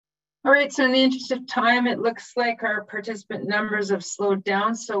All right, so in the interest of time, it looks like our participant numbers have slowed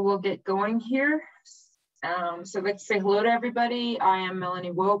down, so we'll get going here. So let's say hello to everybody. I am Melanie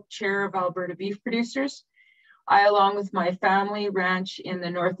Wowk, Chair of Alberta Beef Producers. I, along with my family, ranch in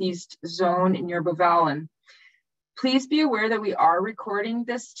the Northeast Zone near Bovalin. Please be aware that we are recording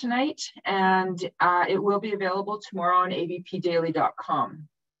this tonight, and it will be available tomorrow on abpdaily.com.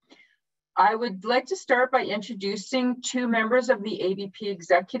 I would like to start by introducing two members of the ABP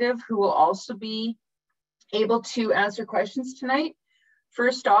executive who will also be able to answer questions tonight.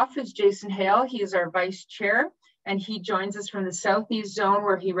 First off is Jason Hale. He is our vice chair, and he joins us from the Southeast Zone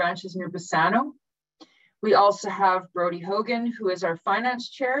where he ranches near Bassano. We also have Brody Hogan, who is our finance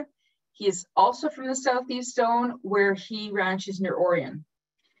chair. He is also from the Southeast Zone where he ranches near Orion.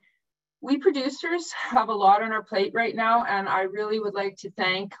 We producers have a lot on our plate right now, and I really would like to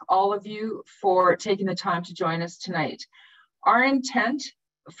thank all of you for taking the time to join us tonight. Our intent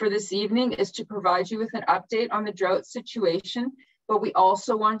for this evening is to provide you with an update on the drought situation, but we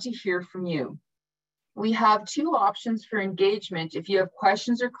also want to hear from you. We have two options for engagement if you have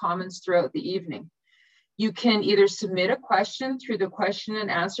questions or comments throughout the evening. You can either submit a question through the question and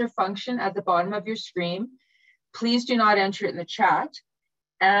answer function at the bottom of your screen. Please do not enter it in the chat,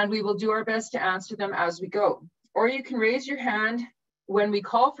 and we will do our best to answer them as we go. Or you can raise your hand when we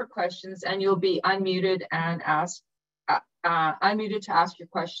call for questions, and you'll be unmuted and unmuted to ask your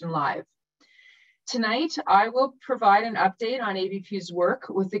question live. Tonight, I will provide an update on ABP's work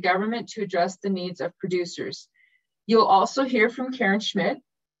with the government to address the needs of producers. You'll also hear from Karen Schmidt,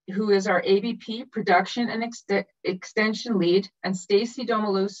 who is our ABP Production and Extension Lead, and Stacy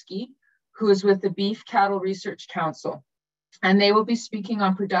Domolowski, who is with the Beef Cattle Research Council. And they will be speaking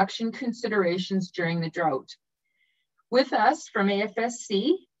on production considerations during the drought. With us from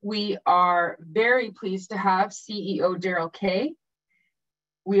AFSC, we are very pleased to have CEO Daryl Kay.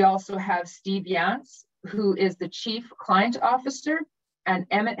 We also have Steve Yance, who is the Chief Client Officer, and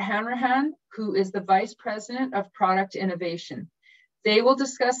Emmett Hanrahan, who is the Vice President of Product Innovation. They will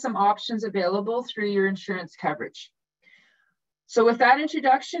discuss some options available through your insurance coverage. So with that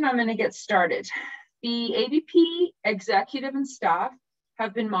introduction, I'm going to get started. The ABP executive and staff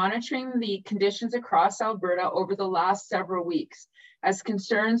have been monitoring the conditions across Alberta over the last several weeks as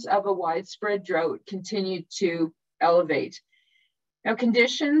concerns of a widespread drought continue to elevate. Now,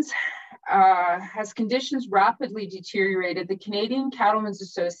 as conditions rapidly deteriorated, the Canadian Cattlemen's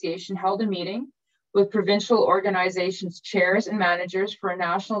Association held a meeting with provincial organizations, chairs, and managers for a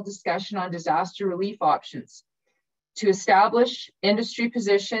national discussion on disaster relief options to establish industry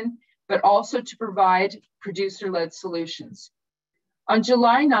position, but also to provide producer-led solutions. On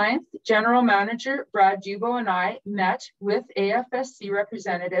July 9th, General Manager Brad Dubo and I met with AFSC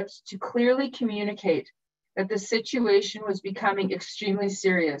representatives to clearly communicate that the situation was becoming extremely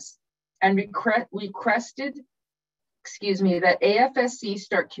serious and requested that AFSC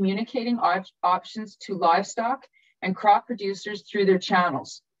start communicating options to livestock and crop producers through their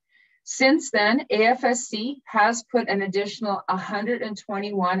channels. Since then, AFSC has put an additional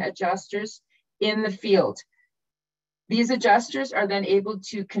 121 adjusters in the field. These adjusters are then able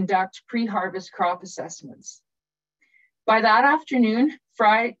to conduct pre-harvest crop assessments. By that afternoon,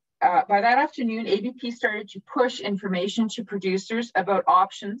 ABP started to push information to producers about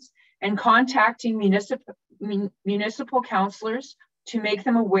options and contacting municipal councillors to make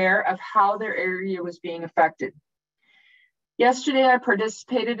them aware of how their area was being affected. Yesterday, I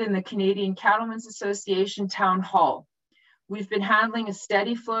participated in the Canadian Cattlemen's Association Town Hall. We've been handling a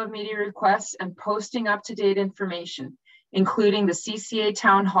steady flow of media requests and posting up-to-date information, including the CCA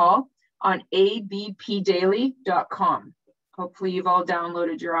Town Hall on abpdaily.com. Hopefully you've all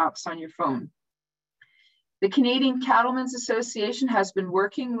downloaded your apps on your phone. The Canadian Cattlemen's Association has been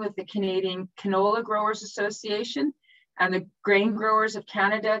working with the Canadian Canola Growers Association and the Grain Growers of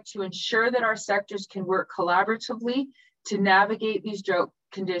Canada to ensure that our sectors can work collaboratively to navigate these drought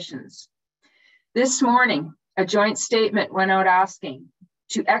conditions. This morning, a joint statement went out asking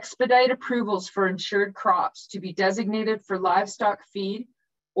to expedite approvals for insured crops to be designated for livestock feed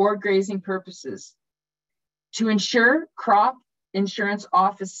or grazing purposes, to ensure crop insurance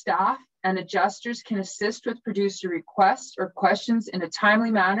office staff and adjusters can assist with producer requests or questions in a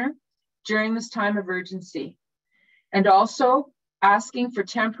timely manner during this time of urgency, and also asking for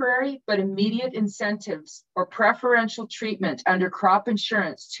temporary but immediate incentives or preferential treatment under crop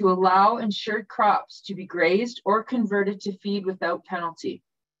insurance to allow insured crops to be grazed or converted to feed without penalty.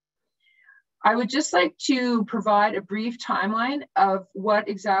 I would just like to provide a brief timeline of what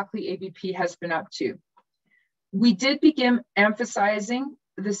exactly ABP has been up to. We did begin emphasizing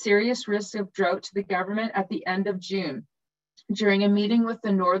the serious risk of drought to the government at the end of June. during a meeting with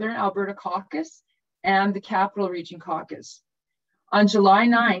the Northern Alberta Caucus and the Capital Region Caucus. On July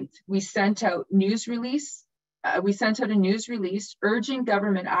 9th, we sent out a news release urging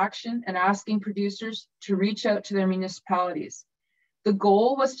government action and asking producers to reach out to their municipalities. The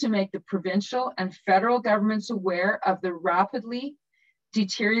goal was to make the provincial and federal governments aware of the rapidly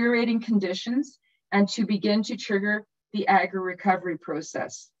deteriorating conditions and to begin to trigger the agri-recovery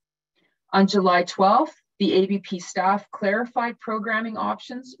process. On July 12th, the ABP staff clarified programming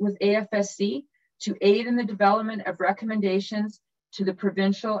options with AFSC to aid in the development of recommendations to the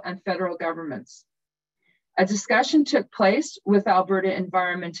provincial and federal governments. A discussion took place with Alberta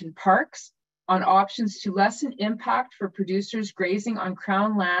Environment and Parks on options to lessen impact for producers grazing on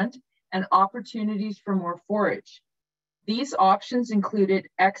Crown land and opportunities for more forage. These options included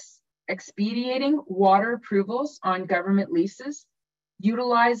expediting water approvals on government leases,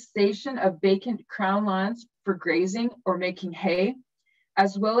 utilization of vacant Crown lands for grazing or making hay,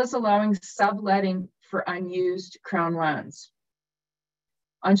 as well as allowing subletting for unused Crown lands.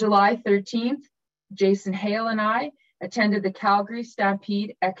 On July 13th, Jason Hale and I attended the Calgary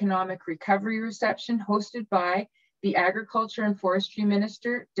Stampede Economic Recovery Reception hosted by the Agriculture and Forestry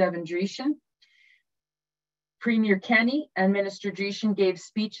Minister, Devin Dreeshen. Premier Kenney and Minister Dreeshen gave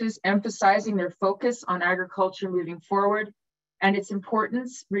speeches emphasizing their focus on agriculture moving forward and its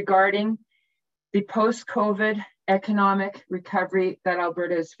importance regarding the post-COVID economic recovery that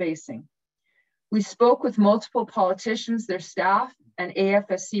Alberta is facing. We spoke with multiple politicians, their staff, and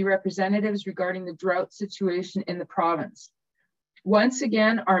AFSC representatives regarding the drought situation in the province. Once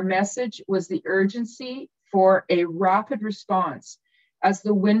again, our message was the urgency for a rapid response as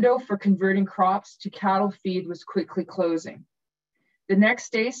the window for converting crops to cattle feed was quickly closing. The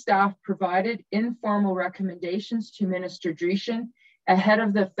next day, staff provided informal recommendations to Minister Dreeshen ahead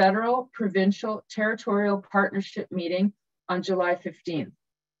of the federal, provincial, territorial partnership meeting on July 15th.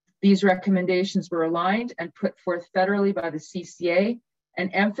 These recommendations were aligned and put forth federally by the CCA and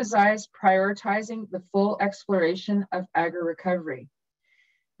emphasized prioritizing the full exploration of agri-recovery.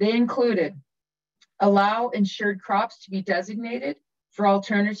 They included allow insured crops to be designated for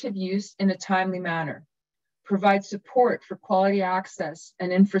alternative use in a timely manner, provide support for quality access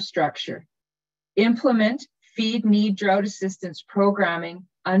and infrastructure, implement feed need drought assistance programming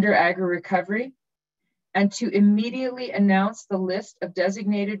under agri-recovery, and to immediately announce the list of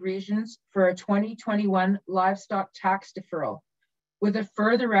designated regions for a 2021 livestock tax deferral, with a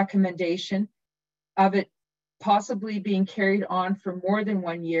further recommendation of it possibly being carried on for more than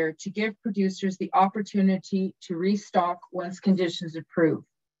 1 year to give producers the opportunity to restock once conditions improve.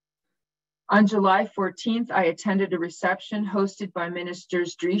 On July 14th, I attended a reception hosted by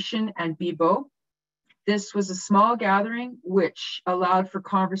Ministers Dreeshen and Bibeau. This was a small gathering which allowed for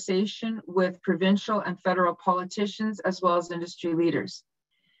conversation with provincial and federal politicians as well as industry leaders.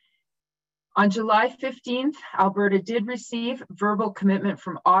 On July 15th, Alberta did receive verbal commitment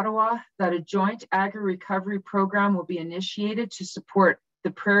from Ottawa that a joint agri-recovery program will be initiated to support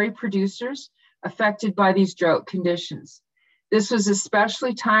the prairie producers affected by these drought conditions. This was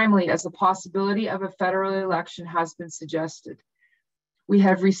especially timely as the possibility of a federal election has been suggested. We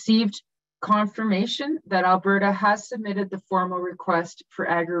have received confirmation that Alberta has submitted the formal request for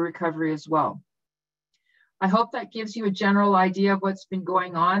agri-recovery as well. I hope that gives you a general idea of what's been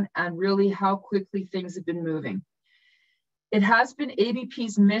going on and really how quickly things have been moving. It has been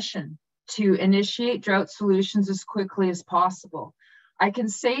ABP's mission to initiate drought solutions as quickly as possible. I can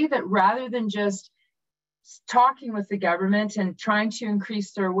say that rather than just talking with the government and trying to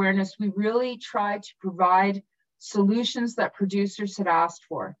increase their awareness, we really tried to provide solutions that producers had asked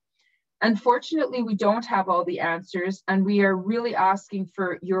for. Unfortunately, we don't have all the answers, and we are really asking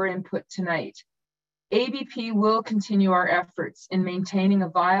for your input tonight. ABP will continue our efforts in maintaining a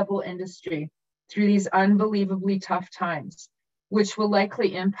viable industry through these unbelievably tough times, which will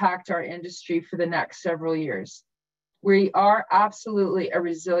likely impact our industry for the next several years. We are absolutely a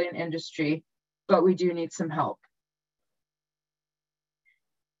resilient industry, but we do need some help.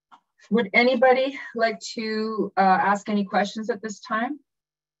 Would anybody like to ask any questions at this time?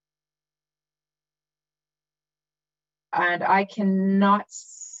 And I cannot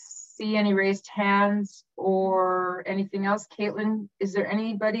see any raised hands or anything else. Caitlin, is there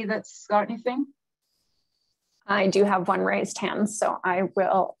anybody that's got anything? I do have one raised hand, so I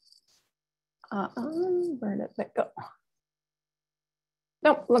will, where did it go?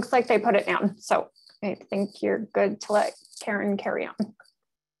 Nope, looks like they put it down. So I think you're good to let Karen carry on.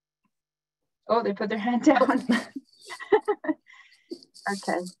 Oh, they put their hand down.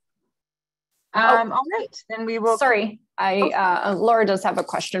 Okay. All right, then we will. Sorry, Laura does have a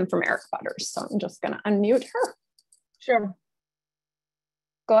question from Eric Butters, so I'm just going to unmute her. Sure.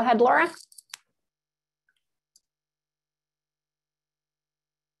 Go ahead, Laura.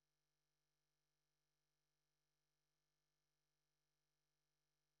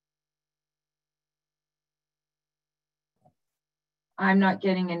 I'm not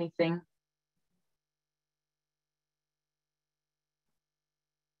getting anything.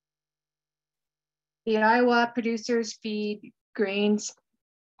 The Iowa producers feed grains.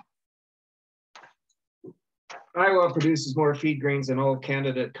 Iowa produces more feed grains than all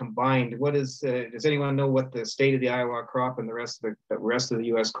Canada combined. What is? Does anyone know what the state of the Iowa crop and the rest of the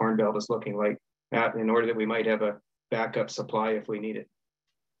U.S. Corn Belt is looking like? In order that we might have a backup supply if we need it.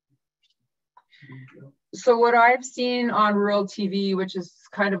 So what I've seen on Rural TV, which is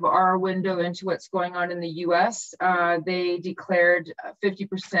kind of our window into what's going on in the US, they declared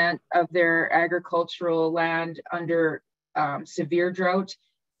 50% of their agricultural land under severe drought,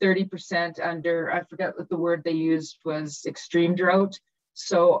 30% under, I forget what the word they used was, extreme drought.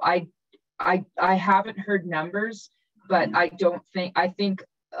 So I haven't heard numbers, but I think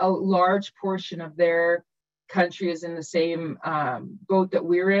a large portion of their country is in the same boat that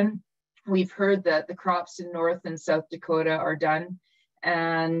we're in. We've heard that the crops in North and South Dakota are done.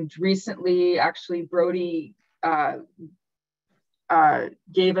 And recently, actually, Brody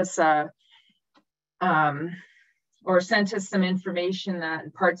gave us or sent us some information that in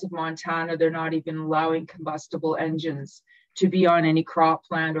parts of Montana, they're not even allowing combustible engines to be on any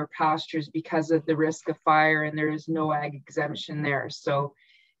cropland or pastures because of the risk of fire, and there is no ag exemption there. So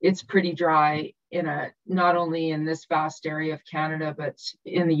it's pretty dry not only in this vast area of Canada, but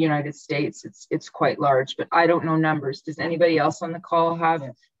in the United States, it's quite large, but I don't know numbers. Does anybody else on the call have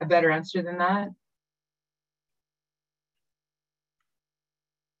a better answer than that?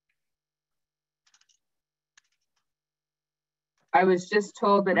 I was just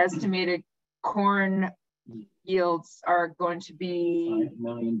told that estimated corn yields are going to be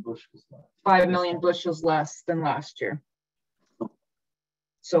 5 million bushels less than last year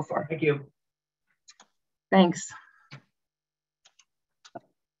so far. Thank you. Thanks.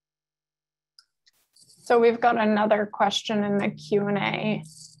 So we've got another question in the Q&A,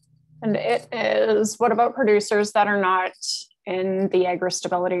 and it is, what about producers that are not in the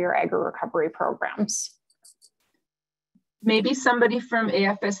agri-stability or agri-recovery programs? Maybe somebody from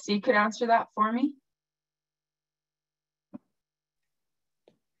AFSC could answer that for me.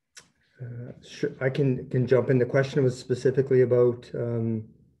 Sure, I can jump in. The question was specifically about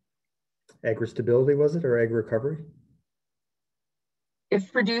agri-stability, was it, or agri-recovery?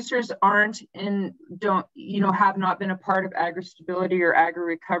 If producers aren't in, have not been a part of agri-stability or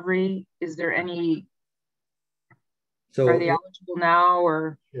agri-recovery, is there any, are they eligible now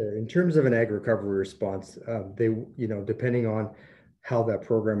or? Sure. In terms of an agri-recovery response, they, depending on how that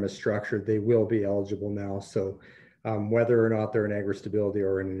program is structured, they will be eligible now. So whether or not they're in agri-stability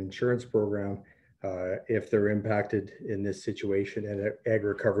or in an insurance program, if they're impacted in this situation and an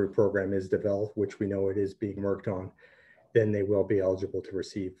agri-recovery program is developed, which we know it is being worked on, then they will be eligible to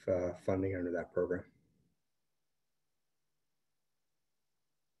receive funding under that program.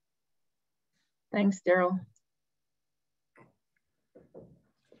 Thanks, Daryl.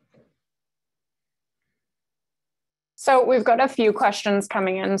 So we've got a few questions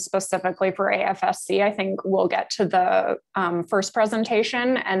coming in specifically for AFSC. I think we'll get to the first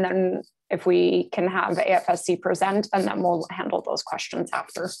presentation, and then if we can have AFSC present, and then we'll handle those questions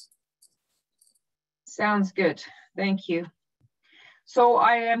after. Sounds good. Thank you. So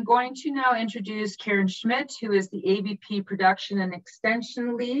I am going to now introduce Karen Schmidt, who is the ABP Production and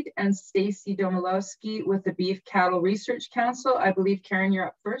Extension Lead, and Stacy Domilowski with the Beef Cattle Research Council. I believe, Karen, you're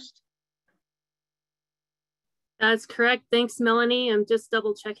up first. That's correct. Thanks, Melanie. I'm just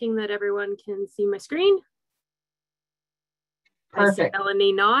double checking that everyone can see my screen. Perfect.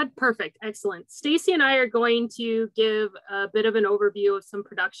 Melanie nod. Perfect. Excellent. Stacy and I are going to give a bit of an overview of some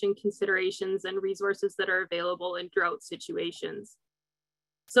production considerations and resources that are available in drought situations.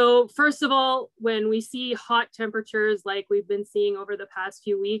 So first of all, when we see hot temperatures like we've been seeing over the past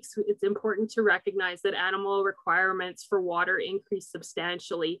few weeks, it's important to recognize that animal requirements for water increase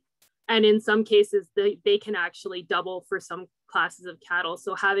substantially. And in some cases, they can actually double for some classes of cattle.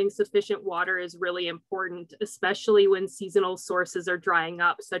 So having sufficient water is really important, especially when seasonal sources are drying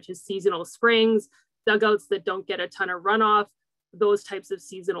up, such as seasonal springs, dugouts that don't get a ton of runoff, those types of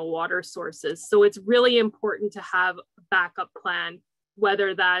seasonal water sources. So it's really important to have a backup plan,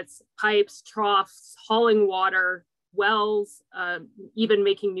 whether that's pipes, troughs, hauling water, wells, even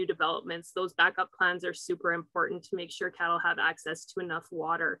making new developments. Those backup plans are super important to make sure cattle have access to enough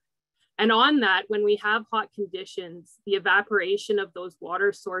water. And on that, when we have hot conditions, the evaporation of those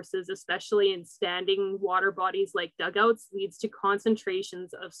water sources, especially in standing water bodies like dugouts, leads to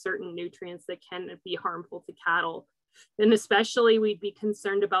concentrations of certain nutrients that can be harmful to cattle. And especially we'd be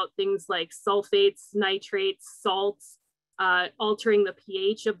concerned about things like sulfates, nitrates, salts, altering the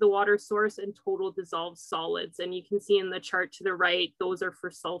pH of the water source, and total dissolved solids. And you can see in the chart to the right, those are for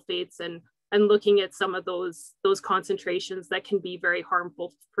sulfates, and looking at some of those concentrations that can be very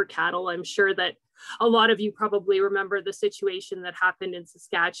harmful for cattle. I'm sure that a lot of you probably remember the situation that happened in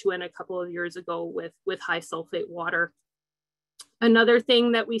Saskatchewan a couple of years ago with high sulfate water. Another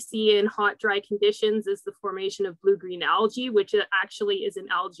thing that we see in hot, dry conditions is the formation of blue-green algae, which actually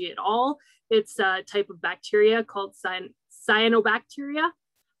isn't algae at all. It's a type of bacteria called cyanobacteria,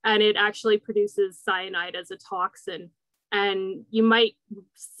 and it actually produces cyanide as a toxin. And you might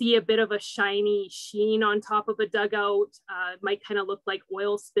see a bit of a shiny sheen on top of a dugout. It might kind of look like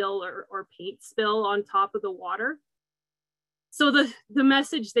oil spill or paint spill on top of the water. So the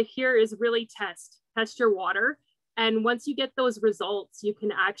message here is really test your water. And once you get those results, you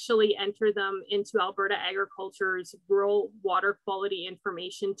can actually enter them into Alberta Agriculture's Rural Water Quality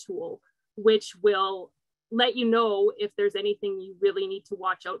Information Tool, which will let you know if there's anything you really need to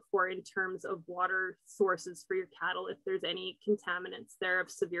watch out for in terms of water sources for your cattle, if there's any contaminants there of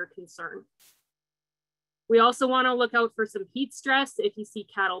severe concern. We also want to look out for some heat stress. If you see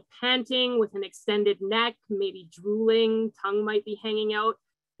cattle panting with an extended neck, maybe drooling, tongue might be hanging out,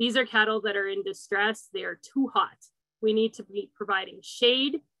 these are cattle that are in distress. They are too hot. We need to be providing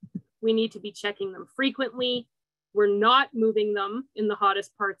shade. We need to be checking them frequently. We're not moving them in the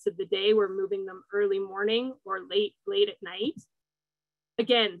hottest parts of the day. We're moving them early morning or late at night.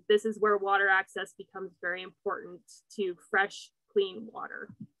 Again, this is where water access becomes very important to fresh, clean water.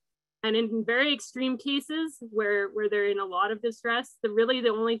 And in very extreme cases where they're in a lot of distress, really the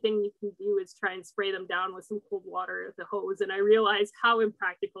only thing you can do is try and spray them down with some cold water at the hose. And I realize how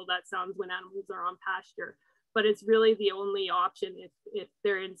impractical that sounds when animals are on pasture, but it's really the only option if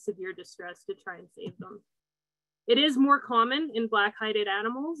they're in severe distress to try and save them. It is more common in black-hided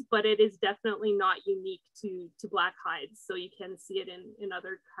animals, but it is definitely not unique to black hides. So you can see it in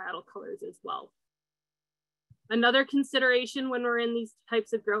other cattle colors as well. Another consideration when we're in these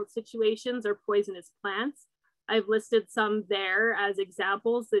types of drought situations are poisonous plants. I've listed some there as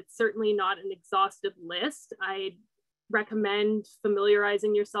examples. It's certainly not an exhaustive list. I recommend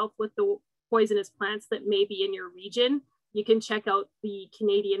familiarizing yourself with the poisonous plants that may be in your region. You can check out the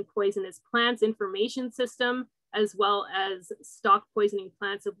Canadian Poisonous Plants Information System, as well as Stock Poisoning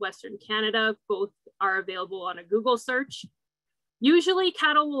Plants of Western Canada. Both are available on a Google search. Usually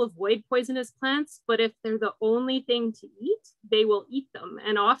cattle will avoid poisonous plants, but if they're the only thing to eat, they will eat them.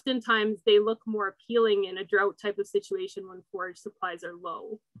 And oftentimes they look more appealing in a drought type of situation when forage supplies are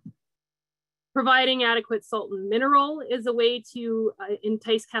low. Providing adequate salt and mineral is a way to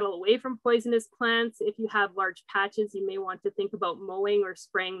entice cattle away from poisonous plants. If you have large patches, you may want to think about mowing or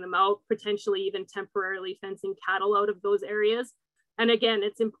spraying them out, potentially even temporarily fencing cattle out of those areas. And again,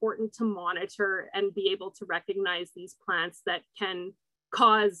 it's important to monitor and be able to recognize these plants that can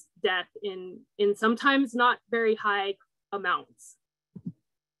cause death in sometimes not very high amounts.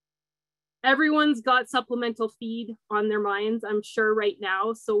 Everyone's got supplemental feed on their minds, I'm sure right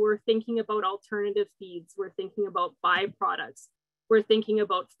now. So we're thinking about alternative feeds. We're thinking about byproducts. We're thinking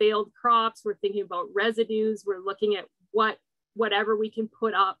about failed crops. We're thinking about residues. We're looking at whatever we can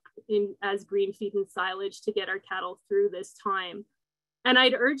put up in as green feed and silage to get our cattle through this time. And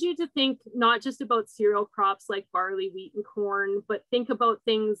I'd urge you to think not just about cereal crops like barley, wheat, and corn, but think about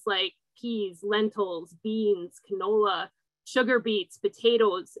things like peas, lentils, beans, canola, sugar beets,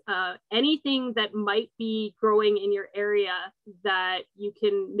 potatoes, anything that might be growing in your area that you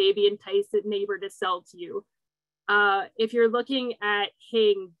can maybe entice a neighbor to sell to you. If you're looking at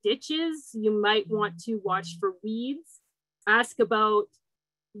haying ditches, you might want to watch for weeds. Ask about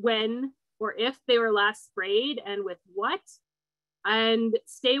when or if they were last sprayed and with what. And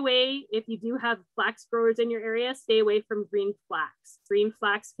stay away, if you do have flax growers in your area, stay away from green flax. Green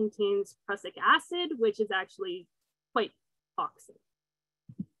flax contains prussic acid, which is actually quite toxic.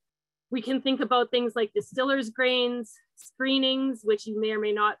 We can think about things like distillers grains, screenings, which you may or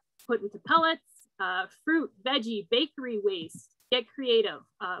may not put into pellets, fruit, veggie, bakery waste, get creative,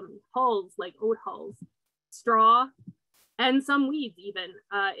 hulls like oat hulls, straw, and some weeds even.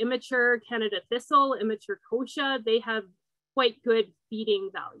 Immature Canada thistle, immature kochia, they have quite good feeding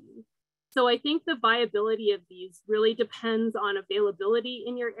value. So I think the viability of these really depends on availability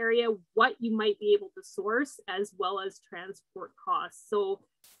in your area, what you might be able to source, as well as transport costs. So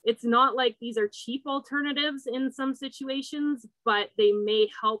it's not like these are cheap alternatives in some situations, but they may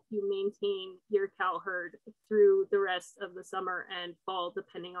help you maintain your cow herd through the rest of the summer and fall,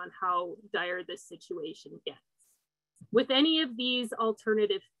 depending on how dire this situation gets. With any of these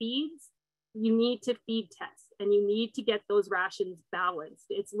alternative feeds, you need to feed test and you need to get those rations balanced.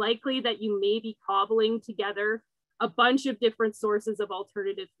 It's likely that you may be cobbling together a bunch of different sources of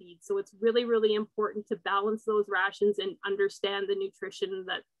alternative feeds. So it's really, really important to balance those rations and understand the nutrition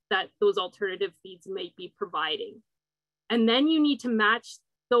that those alternative feeds may be providing. And then you need to match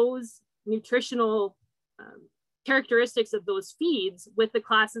those nutritional characteristics of those feeds with the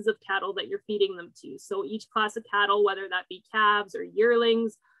classes of cattle that you're feeding them to. So each class of cattle, whether that be calves or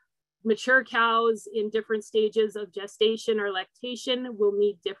yearlings, mature cows in different stages of gestation or lactation, will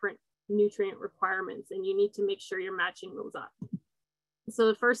need different nutrient requirements, and you need to make sure you're matching those up. So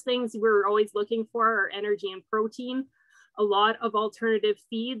the first things we're always looking for are energy and protein. A lot of alternative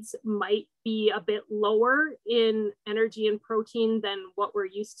feeds might be a bit lower in energy and protein than what we're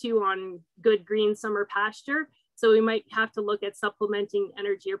used to on good green summer pasture. So we might have to look at supplementing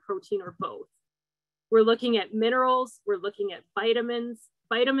energy or protein or both. We're looking at minerals, we're looking at vitamins.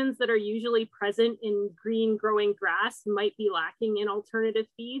 Vitamins that are usually present in green growing grass might be lacking in alternative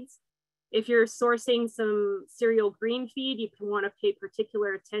feeds. If you're sourcing some cereal green feed, you can want to pay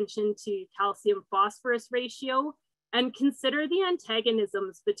particular attention to calcium phosphorus ratio and consider the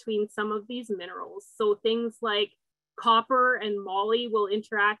antagonisms between some of these minerals. So things like copper and moly will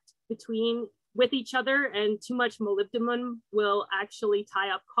interact with each other, and too much molybdenum will actually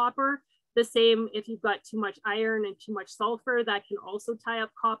tie up copper. The same if you've got too much iron and too much sulfur, that can also tie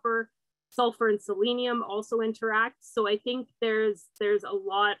up copper. Sulfur and selenium also interact. So I think there's a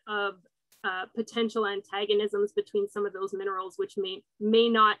lot of potential antagonisms between some of those minerals, which may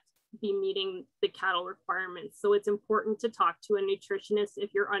not be meeting the cattle requirements. So it's important to talk to a nutritionist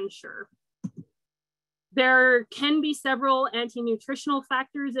if you're unsure. There can be several anti-nutritional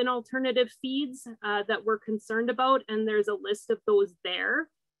factors in alternative feeds that we're concerned about, and there's a list of those there.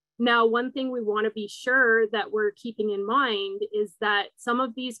 Now, one thing we want to be sure that we're keeping in mind is that some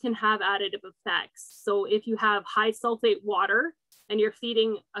of these can have additive effects. So if you have high sulfate water and you're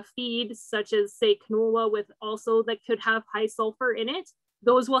feeding a feed such as, say, canola with also that could have high sulfur in it,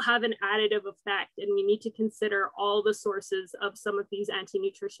 those will have an additive effect. And we need to consider all the sources of some of these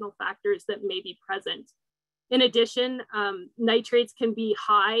anti-nutritional factors that may be present. In addition, nitrates can be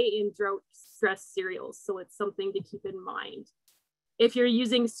high in drought stress cereals. So it's something to keep in mind. If you're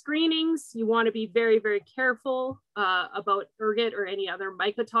using screenings, you want to be very, very careful about ergot or any other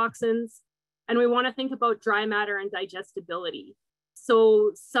mycotoxins. And we want to think about dry matter and digestibility.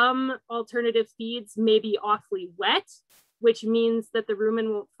 So some alternative feeds may be awfully wet, which means that the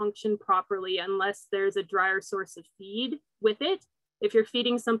rumen won't function properly unless there's a drier source of feed with it. If you're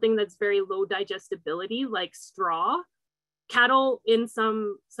feeding something that's very low digestibility, like straw, cattle in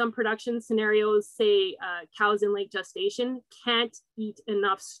some production scenarios, say cows in late gestation, can't eat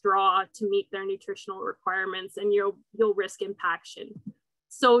enough straw to meet their nutritional requirements, and you'll risk impaction.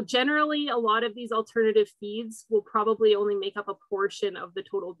 So generally, a lot of these alternative feeds will probably only make up a portion of the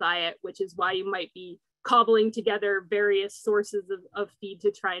total diet, which is why you might be cobbling together various sources of feed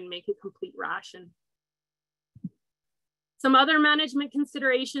to try and make a complete ration. Some other management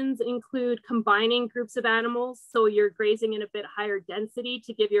considerations include combining groups of animals. So you're grazing in a bit higher density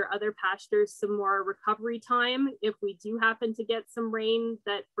to give your other pastures some more recovery time if we do happen to get some rain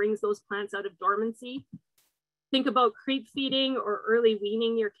that brings those plants out of dormancy. Think about creep feeding or early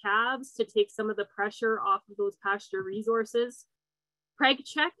weaning your calves to take some of the pressure off of those pasture resources. Preg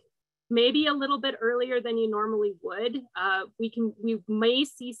check, maybe a little bit earlier than you normally would. We may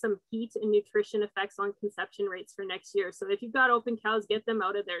see some heat and nutrition effects on conception rates for next year. So if you've got open cows, get them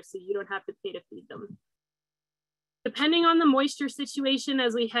out of there so you don't have to pay to feed them. Depending on the moisture situation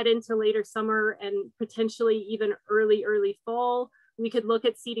as we head into later summer and potentially even early fall, we could look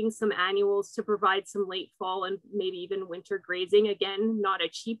at seeding some annuals to provide some late fall and maybe even winter grazing. Again, not a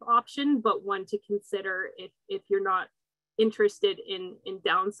cheap option, but one to consider if you're not interested in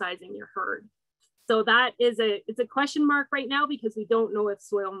downsizing your herd. So that is it's a question mark right now because we don't know if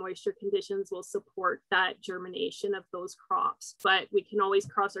soil moisture conditions will support that germination of those crops, but we can always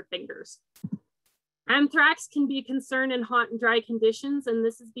cross our fingers. Anthrax can be a concern in hot and dry conditions, and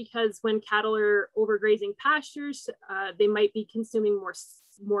this is because when cattle are overgrazing pastures, they might be consuming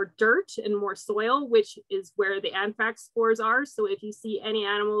more dirt and more soil, which is where the anthrax spores are. So if you see any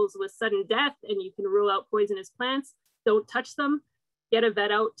animals with sudden death and you can rule out poisonous plants, don't touch them. get a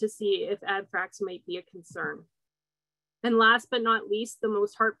vet out to see if anthrax might be a concern. And last but not least, the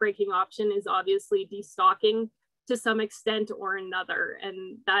most heartbreaking option is obviously destocking to some extent or another.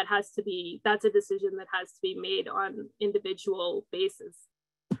 And that's a decision that has to be made on individual basis.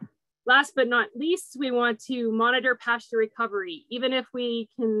 Last but not least, we want to monitor pasture recovery. Even if we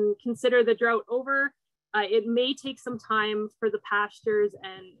can consider the drought over, it may take some time for the pastures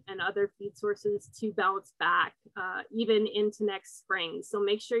and other feed sources to bounce back, even into next spring. So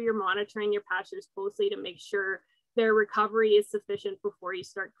make sure you're monitoring your pastures closely to make sure their recovery is sufficient before you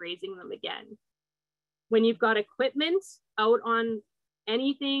start grazing them again. When you've got equipment out on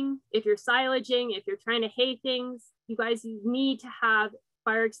anything, if you're silaging, if you're trying to hay things, you guys need to have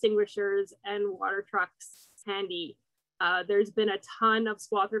fire extinguishers and water trucks handy. There's been a ton of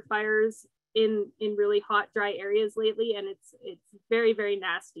swather fires in really hot, dry areas lately, and it's very, very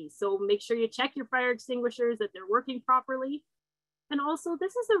nasty. So make sure you check your fire extinguishers, that they're working properly. And also,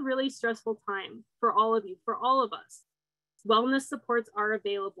 this is a really stressful time for all of you, for all of us. Wellness supports are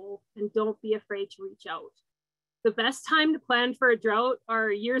available, and don't be afraid to reach out. The best time to plan for a drought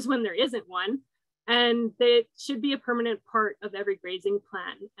are years when there isn't one, and it should be a permanent part of every grazing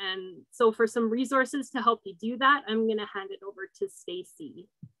plan. And so for some resources to help you do that, I'm going to hand it over to Stacy.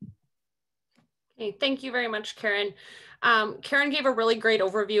 Okay, thank you very much, Karen. Karen gave a really great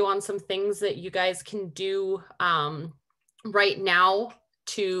overview on some things that you guys can do right now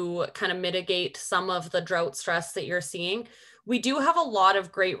to kind of mitigate some of the drought stress that you're seeing. We do have a lot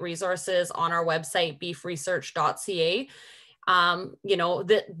of great resources on our website, beefresearch.ca. You know,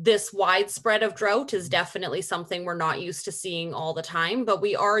 this widespread of drought is definitely something we're not used to seeing all the time, but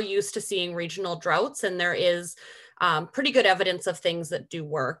we are used to seeing regional droughts, and there is pretty good evidence of things that do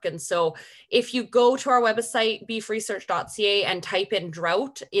work. And so if you go to our website, beefresearch.ca, and type in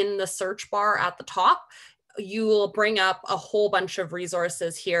drought in the search bar at the top, you will bring up a whole bunch of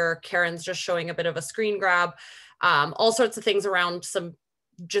resources here. Karen's just showing a bit of a screen grab, all sorts of things around some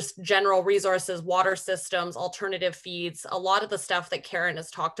just general resources, water systems, alternative feeds. A lot of the stuff that Karen has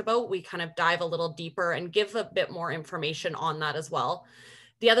talked about, we kind of dive a little deeper and give a bit more information on that as well.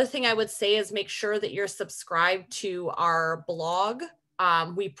 The other thing I would say is make sure that you're subscribed to our blog.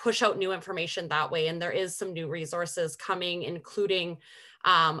 We push out new information that way, and there is some new resources coming, including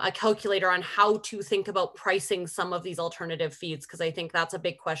a calculator on how to think about pricing some of these alternative feeds, because I think that's a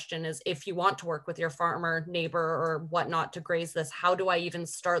big question, is if you want to work with your farmer, neighbor, or whatnot to graze this, how do I even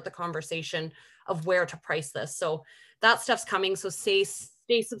start the conversation of where to price this? So that stuff's coming, so stay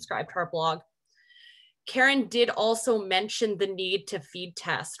subscribed to our blog. Karen did also mention the need to feed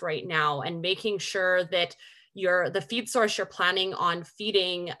test right now, and making sure that the feed source you're planning on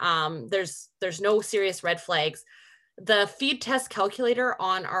feeding, there's no serious red flags. The feed test calculator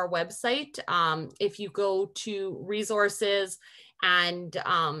on our website, if you go to resources and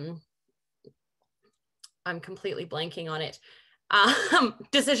I'm completely blanking on it.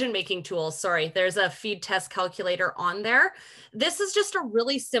 Decision-making tools, sorry, there's a feed test calculator on there. This is just a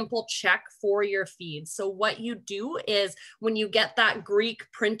really simple check for your feed. So what you do is when you get that Greek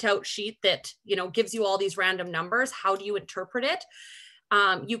printout sheet that, you know, gives you all these random numbers, how do you interpret it?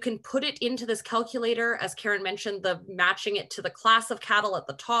 You can put it into this calculator, as Karen mentioned, matching it to the class of cattle at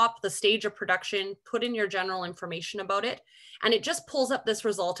the top, the stage of production, put in your general information about it, and it just pulls up this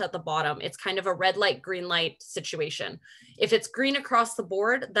result at the bottom. It's kind of a red light, green light situation. If it's green across the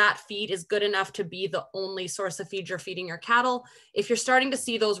board, that feed is good enough to be the only source of feed you're feeding your cattle. If you're starting to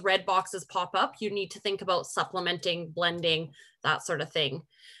see those red boxes pop up, you need to think about supplementing, blending, that sort of thing.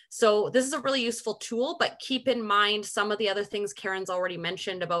 So this is a really useful tool, but keep in mind some of the other things Karen's already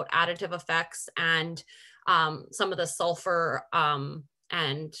mentioned about additive effects and some of the sulfur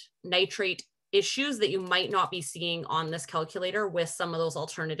and nitrate issues that you might not be seeing on this calculator with some of those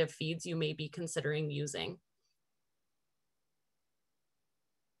alternative feeds you may be considering using.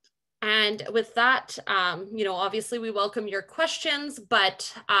 And with that, you know, obviously we welcome your questions,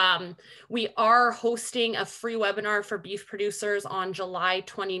 but we are hosting a free webinar for beef producers on July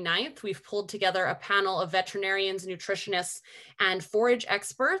 29th. We've pulled together a panel of veterinarians, nutritionists, and forage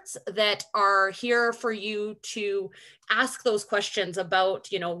experts that are here for you to ask those questions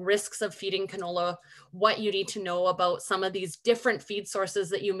about, you know, risks of feeding canola, what you need to know about some of these different feed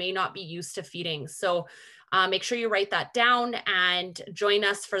sources that you may not be used to feeding. So make sure you write that down and join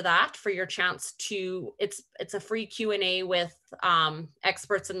us for that, for your chance to, it's a free Q&A with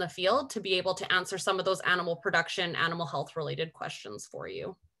experts in the field to be able to answer some of those animal production, animal health related questions for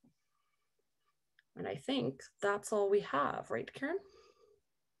you. And I think that's all we have, right, Karen?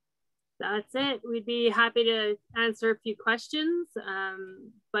 that's it. We'd be happy to answer a few questions.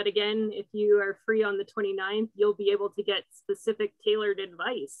 But again, if you are free on the 29th, you'll be able to get specific tailored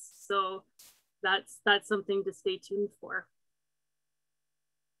advice. So that's something to stay tuned for.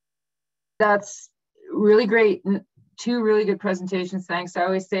 That's really great. Two really good presentations. Thanks. I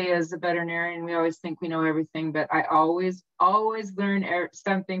always say, as a veterinarian, we always think we know everything, but I always learn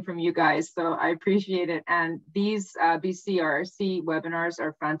something from you guys. So I appreciate it. And these BCRC webinars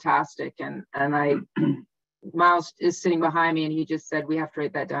are fantastic. And Miles is sitting behind me and he just said we have to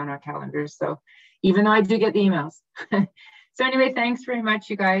write that down on our calendars. So even though I do get the emails. So anyway, thanks very much,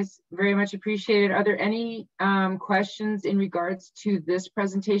 you guys. Very much appreciated. Are there any questions in regards to this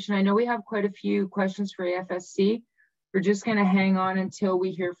presentation? I know we have quite a few questions for AFSC. We're just going to hang on until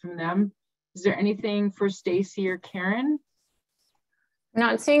we hear from them. Is there anything for Stacy or Karen? I'm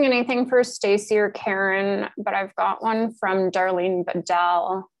not seeing anything for Stacy or Karen, but I've got one from Darlene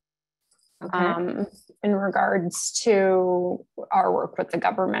Bedell. Okay. In regards to our work with the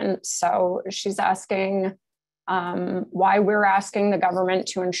government. So she's asking why we're asking the government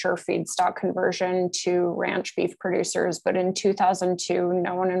to ensure feedstock conversion to ranch beef producers, but in 2002,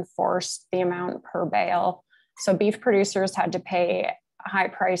 no one enforced the amount per bale. So beef producers had to pay high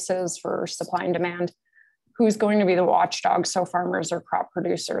prices for supply and demand. Who's going to be the watchdog so farmers or crop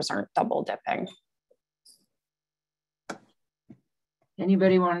producers aren't double dipping?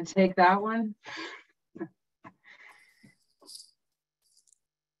 Anybody want to take that one?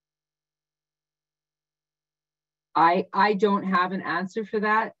 I don't have an answer for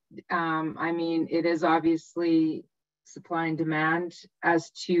that. I mean, it is obviously supply and demand. As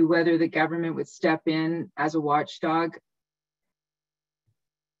to whether the government would step in as a watchdog.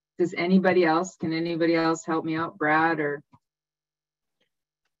 Does anybody else, can anybody else help me out, Brad or?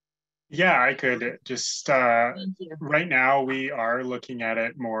 Yeah, I could just, right now we are looking at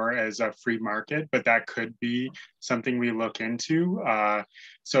it more as a free market, but that could be something we look into.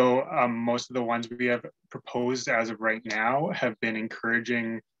 So most of the ones we have proposed as of right now have been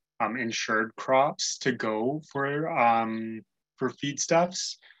encouraging insured crops to go for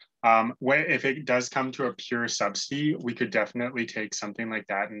feedstuffs. If it does come to a pure subsidy, we could definitely take something like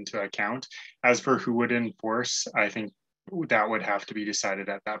that into account. As for who would enforce, I think that would have to be decided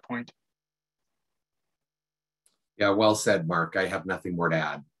at that point. Yeah, well said, Mark. I have nothing more to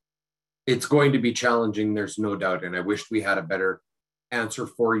add. It's going to be challenging, there's no doubt, and I wished we had a better answer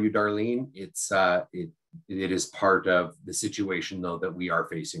for you, Darlene. It is part of the situation, though, that we are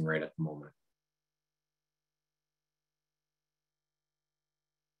facing right at the moment.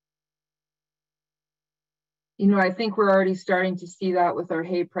 You know, I think we're already starting to see that with our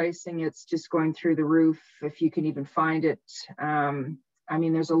hay pricing. It's just going through the roof, if you can even find it. I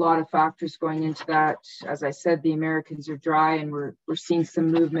mean, there's a lot of factors going into that. As I said, the Americans are dry, and we're seeing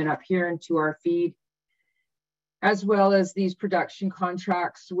some movement up here into our feed, as well as these production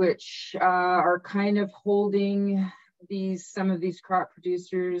contracts, which are kind of holding some of these crop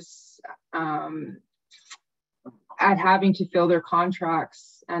producers at having to fill their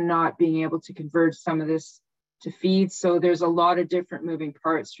contracts and not being able to convert some of this to feed. So there's a lot of different moving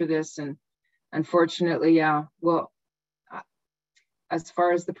parts for this, and unfortunately, yeah, well, as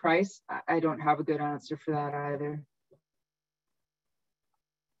far as the price, I don't have a good answer for that either.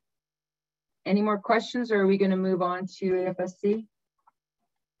 Any more questions, or are we going to move on to AFSC?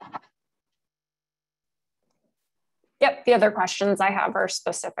 Yep, the other questions I have are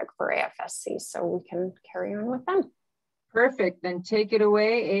specific for AFSC, so we can carry on with them. Perfect, then take it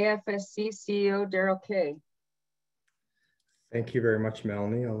away, AFSC CEO Daryl Kay. Thank you very much,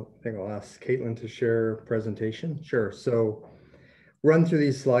 Melanie. I think I'll ask Caitlin to share a presentation. Sure, so run through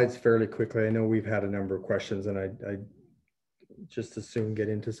these slides fairly quickly. I know we've had a number of questions, and I just as soon get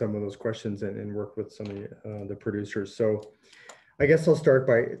into some of those questions and work with some of the producers. So I guess I'll start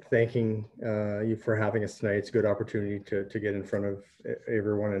by thanking you for having us tonight. It's a good opportunity to get in front of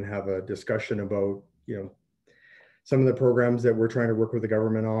everyone and have a discussion about, you know, some of the programs that we're trying to work with the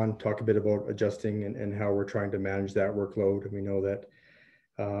government on, talk a bit about adjusting and how we're trying to manage that workload. And we know that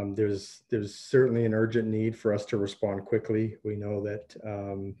there's certainly an urgent need for us to respond quickly. We know that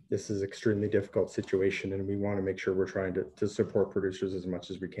this is an extremely difficult situation, and we want to make sure we're trying to support producers as much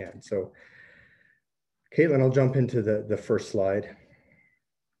as we can. So Caitlin, I'll jump into the first slide.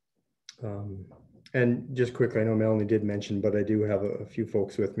 And just quickly, I know Melanie did mention, but I do have a few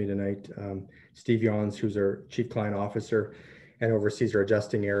folks with me tonight. Steve Yons, who's our Chief Client Officer and oversees our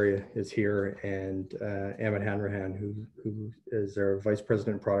adjusting area, is here, and Amit Hanrahan, who is our Vice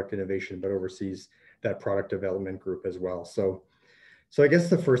President of Product Innovation, but oversees that product development group as well. So So I guess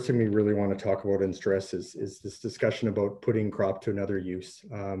the first thing we really want to talk about and stress is this discussion about putting crop to another use.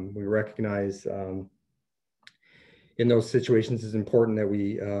 We recognize in those situations it's important that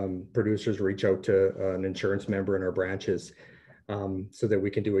we producers reach out to an insurance member in our branches so that we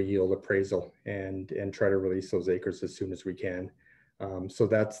can do a yield appraisal and try to release those acres as soon as we can. So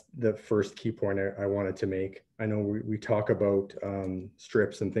that's the first key point I wanted to make. I know we talk about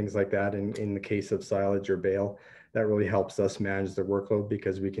strips and things like that in the case of silage or bale. That really helps us manage the workload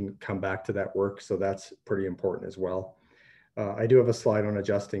because we can come back to that work. So that's pretty important as well. I do have a slide on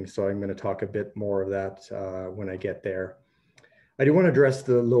adjusting, so I'm going to talk a bit more of that when I get there. I do want to address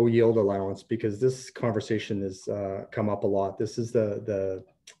the low yield allowance because this conversation has come up a lot. This is the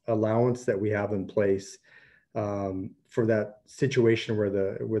allowance that we have in place for that situation where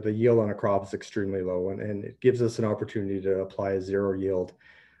the yield on a crop is extremely low, and it gives us an opportunity to apply a zero yield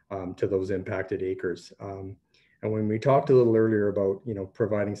to those impacted acres. And when we talked a little earlier about,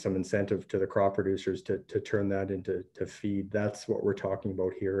 providing some incentive to the crop producers to turn that into feed, that's what we're talking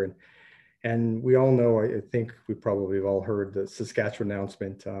about here. And we all know, I think we probably have all heard the Saskatchewan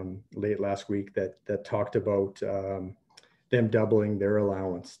announcement late last week that talked about them doubling their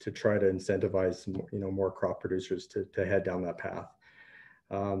allowance to try to incentivize, more crop producers to head down that path.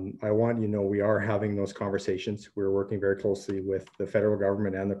 I want we are having those conversations. We're working very closely with the federal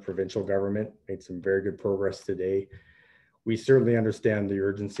government and the provincial government. Made some very good progress today. We certainly understand the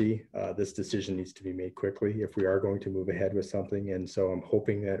urgency. This decision needs to be made quickly if we are going to move ahead with something. And so I'm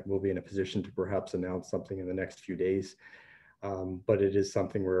hoping that we'll be in a position to perhaps announce something in the next few days. But it is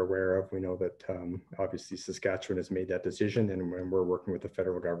something we're aware of. We know that obviously Saskatchewan has made that decision, and we're working with the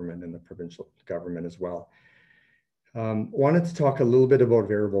federal government and the provincial government as well. Wanted to talk a little bit about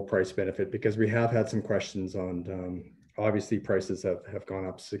variable price benefit because we have had some questions on, obviously prices have gone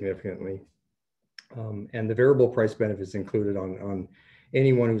up significantly. And the variable price benefit is included on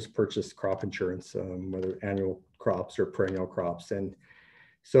anyone who's purchased crop insurance, whether annual crops or perennial crops. And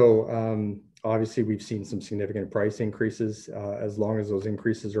so obviously we've seen some significant price increases as long as those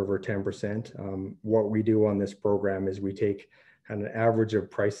increases are over 10%. What we do on this program is we take an average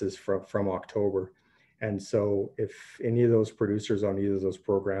of prices from October. And so if any of those producers on either of those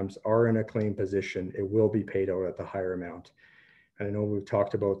programs are in a claim position, it will be paid out at the higher amount. And I know we've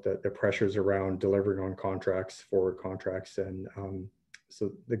talked about the pressures around delivering on contracts, forward contracts. And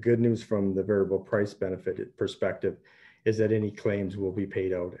so the good news from the variable price benefit perspective is that any claims will be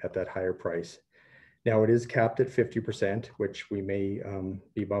paid out at that higher price. Now it is capped at 50%, which we may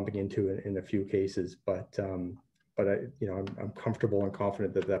be bumping into in a few cases, but I'm comfortable and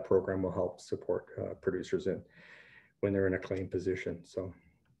confident that that program will help support producers when they're in a claim position. So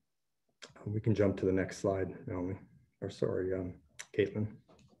we can jump to the next slide, Melanie, or sorry, Caitlin.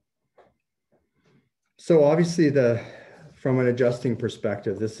 So obviously from an adjusting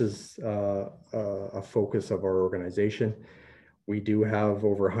perspective, this is a focus of our organization. We do have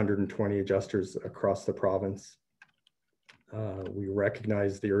over 120 adjusters across the province. We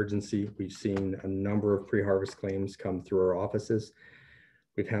recognize the urgency. We've seen a number of pre-harvest claims come through our offices.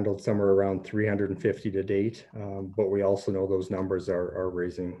 We've handled somewhere around 350 to date, but we also know those numbers are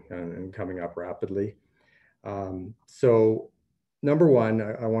raising and coming up rapidly. So number one,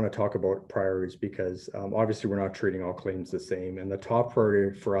 I want to talk about priorities because obviously we're not treating all claims the same. And the top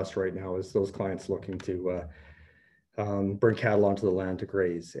priority for us right now is those clients looking to bring cattle onto the land to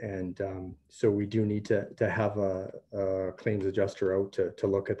graze. And so we do need to have a claims adjuster out to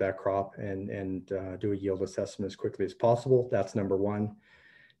look at that crop and do a yield assessment as quickly as possible. That's number one.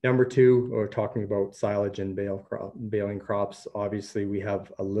 Number two, we're talking about silage and baling crops. Obviously, we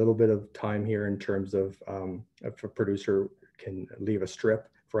have a little bit of time here in terms of if a producer can leave a strip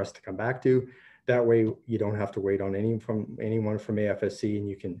for us to come back to. That way, you don't have to wait on anyone from AFSC, and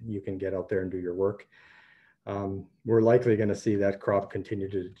you can get out there and do your work. We're likely going to see that crop continue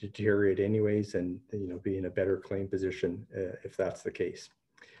to deteriorate anyways, and be in a better claim position if that's the case.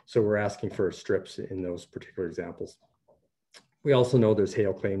 So we're asking for strips in those particular examples. We also know there's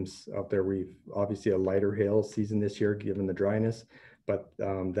hail claims out there. We've obviously a lighter hail season this year given the dryness, but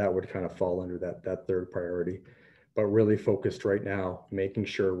that would kind of fall under that third priority. But really focused right now, making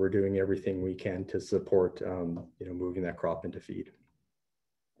sure we're doing everything we can to support moving that crop into feed.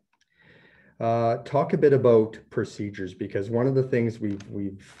 Talk a bit about procedures, because one of the things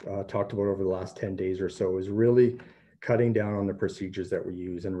we've talked about over the last 10 days or so is really cutting down on the procedures that we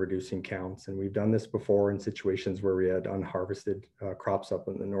use and reducing counts. And we've done this before in situations where we had unharvested crops up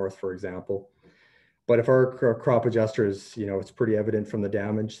in the north, for example. But if our crop adjusters, it's pretty evident from the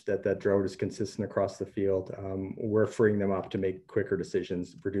damage that drought is consistent across the field, we're freeing them up to make quicker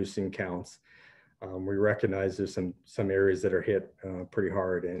decisions, reducing counts. We recognize there's some areas that are hit pretty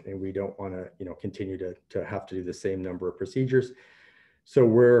hard, and we don't want to continue to have to do the same number of procedures. So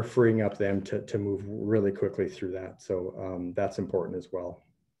we're freeing up them to move really quickly through that. So that's important as well.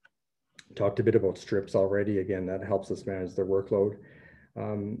 Talked a bit about strips already. Again, that helps us manage their workload.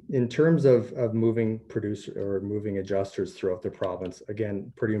 In terms of moving moving adjusters throughout the province,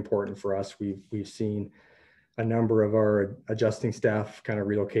 again, pretty important for us. We've seen a number of our adjusting staff kind of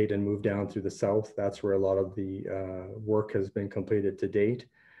relocate and move down through the south. That's where a lot of the work has been completed to date.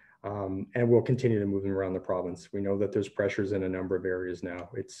 And we'll continue to move them around the province. We know that there's pressures in a number of areas now.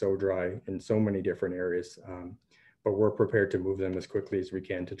 It's so dry in so many different areas, but we're prepared to move them as quickly as we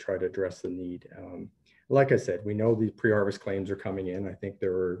can to try to address the need. Like I said, we know the pre-harvest claims are coming in. I think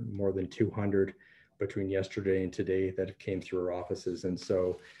there were more than 200 between yesterday and today that came through our offices. And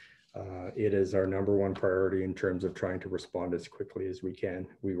so it is our #1 priority in terms of trying to respond as quickly as we can.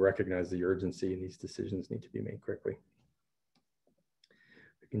 We recognize the urgency, and these decisions need to be made quickly.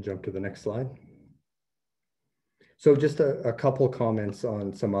 We can jump to the next slide. So just a couple of comments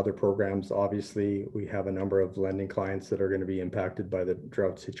on some other programs. Obviously, we have a number of lending clients that are going to be impacted by the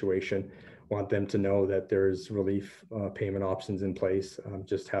drought situation. Want them to know that there's relief payment options in place.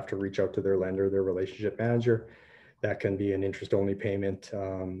 Just have to reach out to their lender, their relationship manager. That can be an interest-only payment,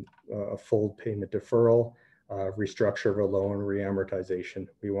 a full payment deferral, restructure of a loan, reamortization.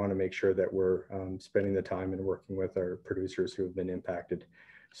 We want to make sure that we're spending the time and working with our producers who have been impacted.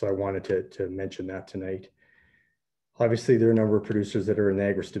 So I wanted to mention that tonight. Obviously, there are a number of producers that are in the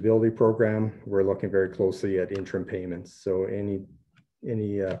agri-stability program. We're looking very closely at interim payments. So any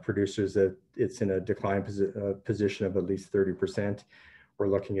producers that it's in a decline position of at least 30%, we're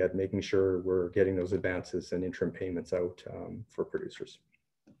looking at making sure we're getting those advances and interim payments out for producers.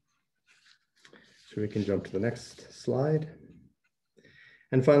 So we can jump to the next slide.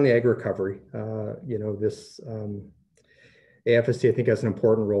 And finally, ag recovery. This AFSC, I think, has an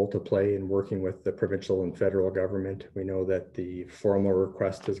important role to play in working with the provincial and federal government. We know that the formal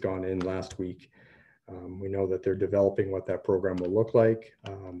request has gone in last week. We know that they're developing what that program will look like.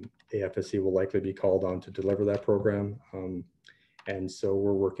 AFSC will likely be called on to deliver that program. And so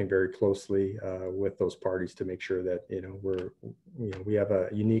we're working very closely with those parties to make sure that we have a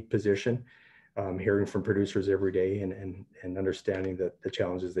unique position, hearing from producers every day and understanding that the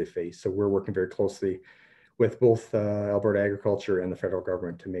challenges they face. So we're working very closely with both Alberta Agriculture and the federal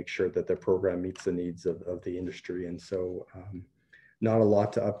government to make sure that the program meets the needs of the industry. And so not a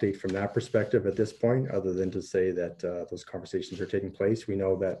lot to update from that perspective at this point, other than to say that those conversations are taking place. We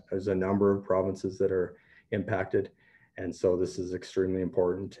know that there's a number of provinces that are impacted. And so this is extremely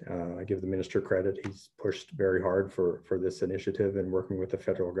important. I give the minister credit. He's pushed very hard for this initiative and working with the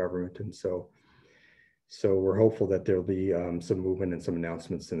federal government. And so we're hopeful that there'll be some movement and some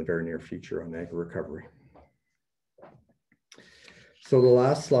announcements in the very near future on ag recovery. So the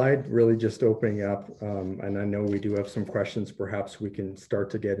last slide, really just opening up, and I know we do have some questions. Perhaps we can start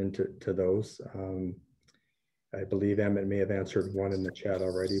to get into those. I believe Emmett may have answered one in the chat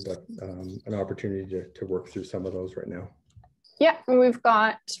already, but an opportunity to work through some of those right now. Yeah, we've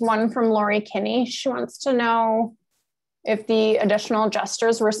got one from Lori Kinney. She wants to know if the additional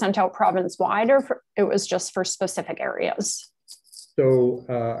adjusters were sent out province-wide or if it was just for specific areas. So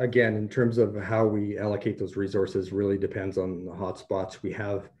again, in terms of how we allocate those resources, really depends on the hotspots. We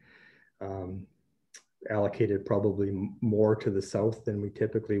have allocated probably more to the south than we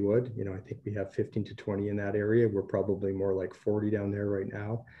typically would. I think we have 15 to 20 in that area. We're probably more like 40 down there right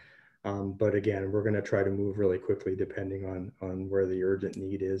now. But again, we're going to try to move really quickly depending on where the urgent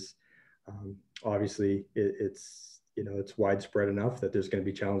need is. Obviously, it's widespread enough that there's going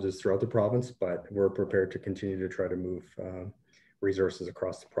to be challenges throughout the province, but we're prepared to continue to try to move resources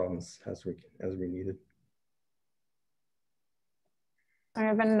across the province as we need it. I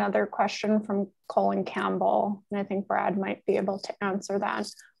have another question from Colin Campbell, and I think Brad might be able to answer that.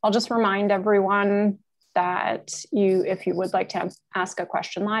 I'll just remind everyone that if you would like to ask a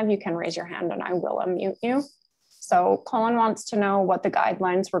question live, you can raise your hand and I will unmute you. So Colin wants to know what the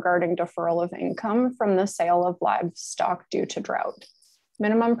guidelines regarding deferral of income from the sale of livestock due to drought.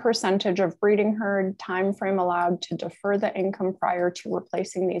 Minimum percentage of breeding herd, time frame allowed to defer the income prior to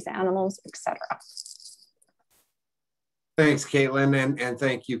replacing these animals, etc. Thanks, Caitlin, and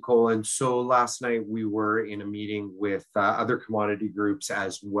thank you, Colin. So last night we were in a meeting with other commodity groups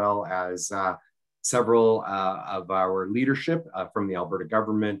as well as several of our leadership from the Alberta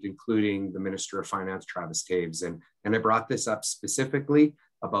government, including the Minister of Finance, Travis Taves. And I brought this up specifically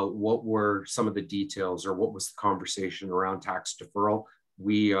about what were some of the details or what was the conversation around tax deferral.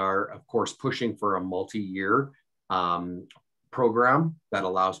 We are, of course, pushing for a multi-year program that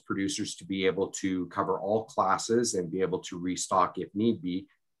allows producers to be able to cover all classes and be able to restock if need be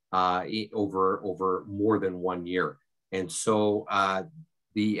over more than 1 year. And so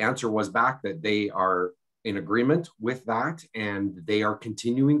the answer was back that they are in agreement with that, and they are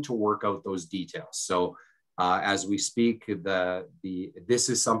continuing to work out those details. So as we speak, this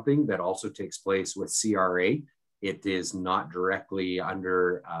is something that also takes place with CRA. It is not directly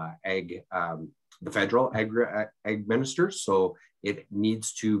under the federal ag ministers, so it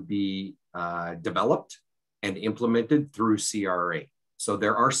needs to be developed and implemented through CRA. So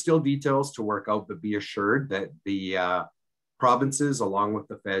there are still details to work out, but be assured that the provinces, along with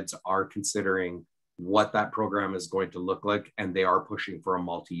the feds, are considering what that program is going to look like, and they are pushing for a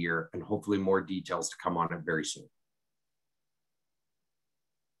multi-year, and hopefully more details to come on it very soon.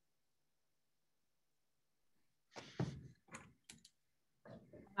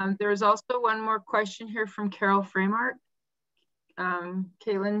 There's also one more question here from Carol Fremart.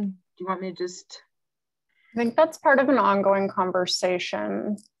 Kaylin, do you want me to just? I think that's part of an ongoing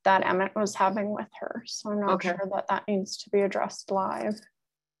conversation that Emmett was having with her. So I'm not sure that that needs to be addressed live.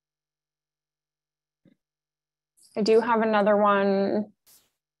 I do have another one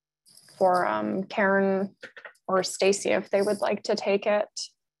for Karen or Stacy if they would like to take it.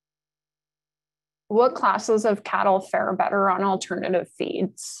 What classes of cattle fare better on alternative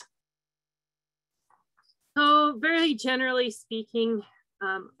feeds? So very generally speaking,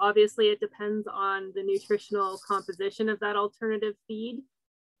 obviously it depends on the nutritional composition of that alternative feed,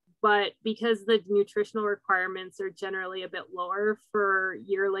 but because the nutritional requirements are generally a bit lower for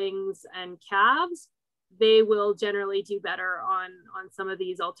yearlings and calves, they will generally do better on some of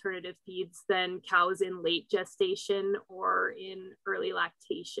these alternative feeds than cows in late gestation or in early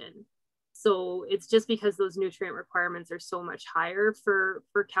lactation. So it's just because those nutrient requirements are so much higher for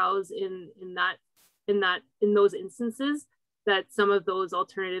cows in those instances that some of those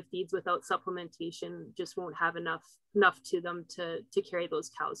alternative feeds without supplementation just won't have enough to them to carry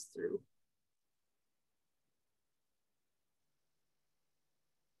those cows through.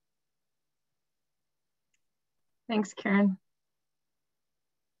 Thanks, Karen.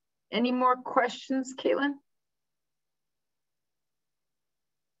 Any more questions, Caitlin?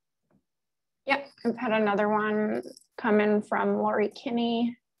 Yep, I've had another one come in from Lori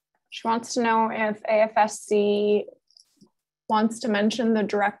Kinney. She wants to know if AFSC wants to mention the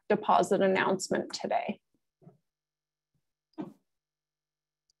direct deposit announcement today.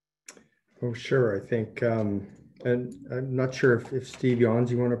 Oh, sure. I think, and I'm not sure if Steve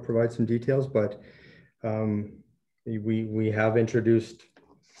Yons, you want to provide some details, but we have introduced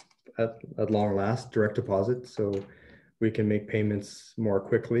at long last direct deposit, so we can make payments more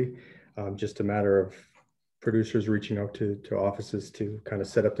quickly. Just a matter of producers reaching out to offices to kind of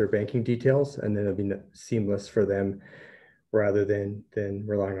set up their banking details, and then it'll be seamless for them rather than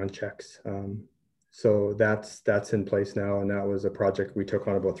relying on checks. So that's in place now, and that was a project we took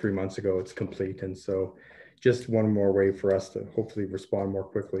on about 3 months ago. It's complete, and so just one more way for us to hopefully respond more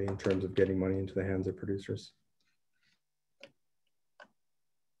quickly in terms of getting money into the hands of producers.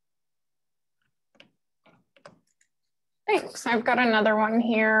 Thanks. I've got another one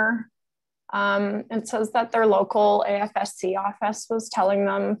here. It says that their local AFSC office was telling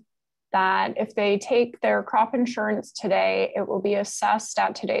them that if they take their crop insurance today, it will be assessed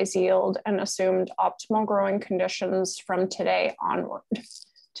at today's yield and assumed optimal growing conditions from today onward.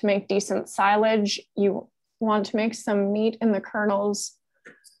 To make decent silage, you want to make some meat in the kernels,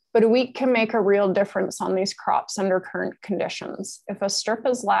 but a week can make a real difference on these crops under current conditions. If a strip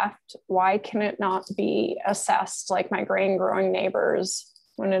is left, why can it not be assessed like my grain growing neighbors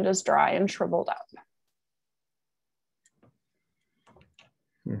when it is dry and shriveled up?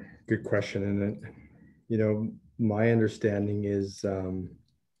 Good question. And my understanding is, in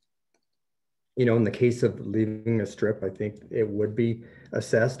the case of leaving a strip, I think it would be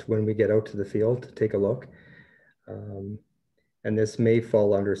assessed when we get out to the field to take a look. And this may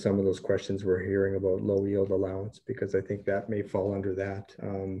fall under some of those questions we're hearing about low yield allowance, because I think that may fall under that.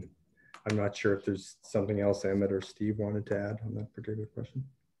 I'm not sure if there's something else Emmett or Steve wanted to add on that particular question.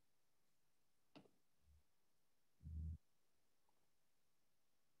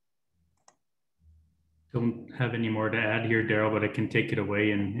 Don't have any more to add here, Daryl, but I can take it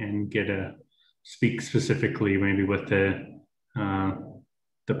away and speak specifically maybe with the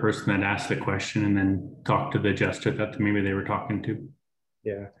person that asked the question, and then talk to the adjuster that maybe they were talking to.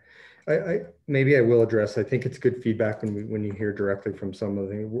 Yeah, maybe I will address. I think it's good feedback when you hear directly from some of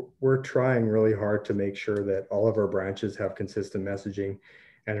the. We're trying really hard to make sure that all of our branches have consistent messaging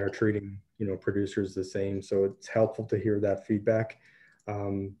and are treating producers the same. So it's helpful to hear that feedback.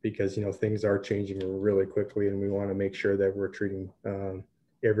 because, you know, things are changing really quickly, and we want to make sure that we're treating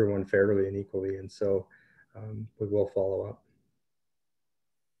everyone fairly and equally. And so we will follow up.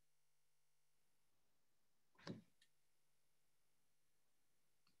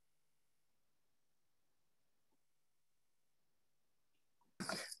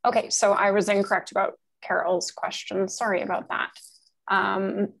 Okay, so I was incorrect about Carol's question. Sorry about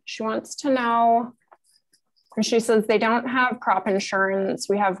that. She wants to know, she says they don't have crop insurance.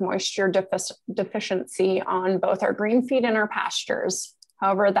 We have moisture deficiency on both our green feed and our pastures.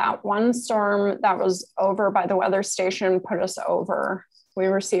 However, that one storm that was over by the weather station put us over. We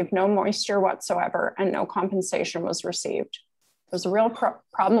received no moisture whatsoever and no compensation was received. There's a real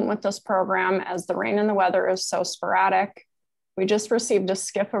problem with this program as the rain and the weather is so sporadic. We just received a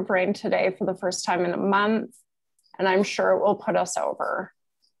skiff of rain today for the first time in a month, and I'm sure it will put us over.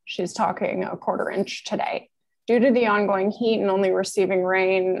 She's talking a quarter inch today. Due to the ongoing heat and only receiving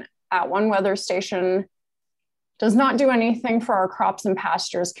rain at one weather station does not do anything for our crops and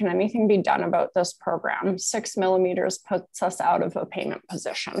pastures. Can anything be done about this program? 6 millimeters puts us out of a payment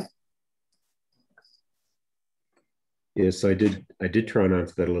position. Yes, I did try and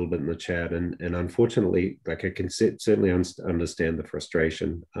answer that a little bit in the chat, and unfortunately, like, I can certainly understand the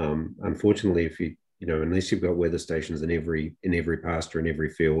frustration. Unfortunately, if you know, unless you've got weather stations in every pasture, in every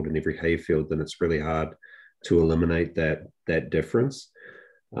field, in every hay field, then it's really hard to eliminate that difference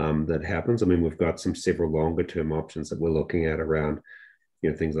that happens. I mean, we've got several longer term options that we're looking at around,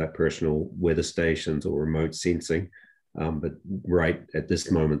 you know, things like personal weather stations or remote sensing. But right at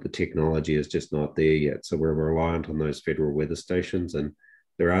this moment, the technology is just not there yet. So we're reliant on those federal weather stations. And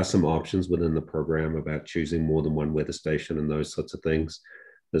there are some options within the program about choosing more than one weather station and those sorts of things.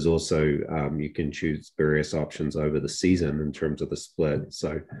 There's also, you can choose various options over the season in terms of the split.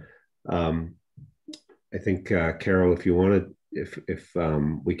 So I think, Carol, if you wanted, if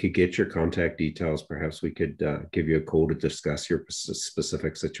we could get your contact details, perhaps we could give you a call to discuss your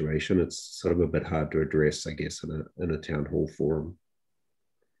specific situation. It's sort of a bit hard to address, I guess, in a town hall forum.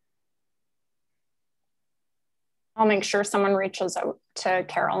 I'll make sure someone reaches out to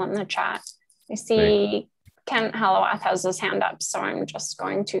Carol in the chat. I see Kent Hallowath has his hand up, so I'm just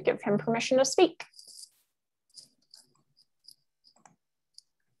going to give him permission to speak.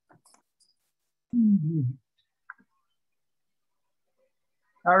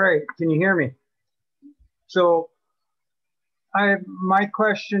 All right, can you hear me? So my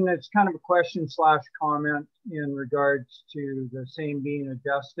question is kind of a question / comment in regards to the same being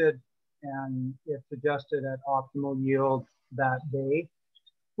adjusted, and if adjusted at optimal yield that day.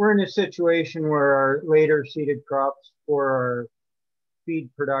 We're in a situation where our later seeded crops for our feed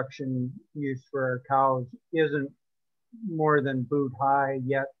production use for our cows isn't more than boot high,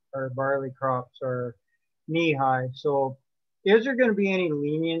 yet our barley crops are knee high. So is there going to be any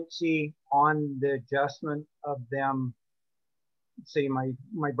leniency on the adjustment of them? Say my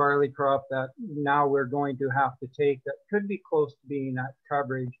barley crop that now we're going to have to take that could be close to being at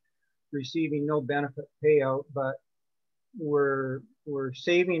coverage, receiving no benefit payout, but we're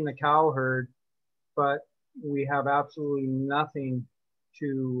saving the cow herd, but we have absolutely nothing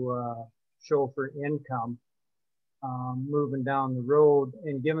to show for income moving down the road.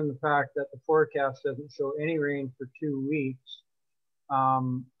 And given the fact that the forecast doesn't show any rain for 2 weeks,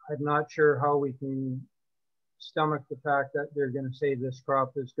 I'm not sure how we can stomach the fact that they're going to say this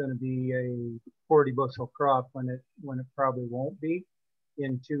crop is going to be a 40 bushel crop when it probably won't be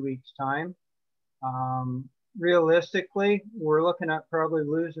in 2 weeks time. Realistically, we're looking at probably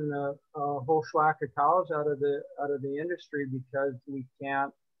losing a whole schwack of cows out of the industry because we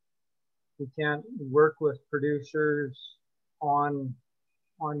can't work with producers on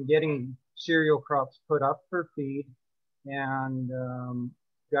getting cereal crops put up for feed, and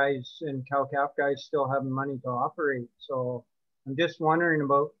guys and cow-calf guys still having money to operate. So I'm just wondering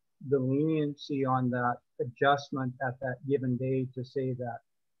about the leniency on that adjustment at that given day to say that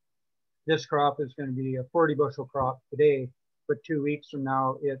this crop is going to be a 40 bushel crop today, but 2 weeks from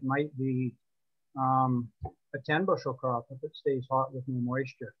now, it might be a 10 bushel crop if it stays hot with no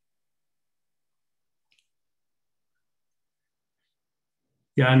moisture.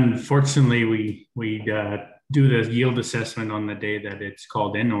 Yeah, unfortunately, we do the yield assessment on the day that it's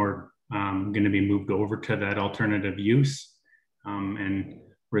called in or going to be moved over to that alternative use. And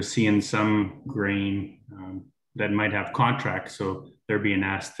we're seeing some grain that might have contracts, so they're being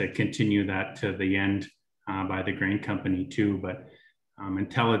asked to continue that to the end by the grain company too. But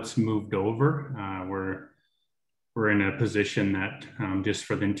until it's moved over, we're in a position that just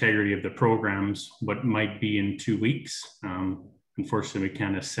for the integrity of the programs, what might be in 2 weeks, unfortunately, we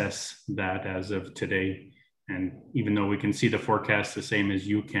can't assess that as of today. And even though we can see the forecast the same as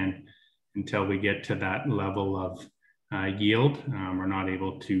you can, until we get to that level of yield, we're not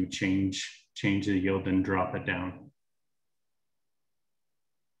able to change the yield and drop it down.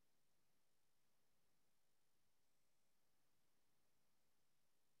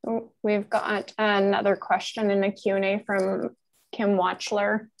 We've got another question in the Q&A from Kim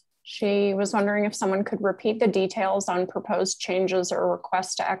Watchler. She was wondering if someone could repeat the details on proposed changes or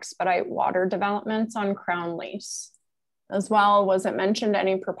requests to expedite water developments on Crown lease. As well, was it mentioned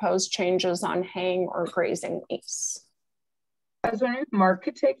any proposed changes on haying or grazing lease? I was wondering if Mark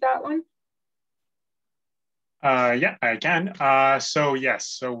could take that one. Yeah, I can. So yes,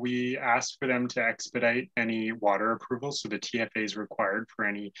 so we asked for them to expedite any water approvals. So the TFA is required for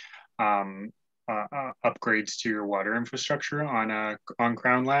any upgrades to your water infrastructure on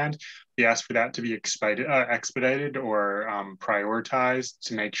Crown land. We asked for that to be expedited or prioritized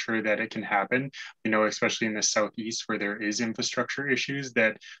to make sure that it can happen. You know, especially in the southeast where there is infrastructure issues,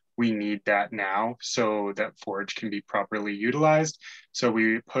 that we need that now so that forage can be properly utilized. So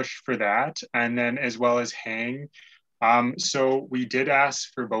we pushed for that, and then as well as haying. So we did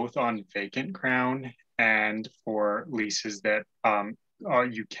ask for both on vacant Crown and for leases that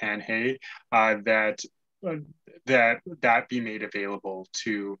you can hay, that be made available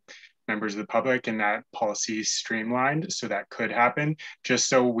to members of the public, and that policy streamlined so that could happen, just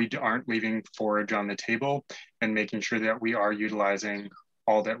so we aren't leaving forage on the table and making sure that we are utilizing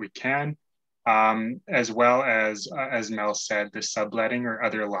all that we can. As well as Mel said, the subletting or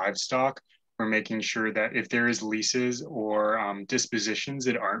other livestock, we're making sure that if there is leases or dispositions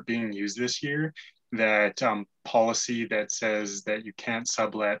that aren't being used this year, that policy that says that you can't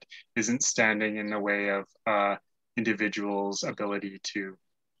sublet isn't standing in the way of individuals' ability to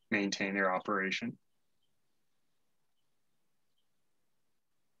maintain their operation.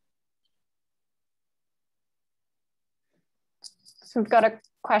 So we've got a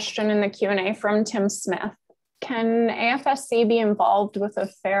question in the Q&A from Tim Smith. Can AFSC be involved with a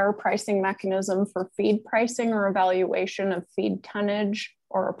fair pricing mechanism for feed pricing or evaluation of feed tonnage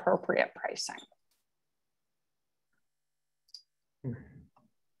or appropriate pricing?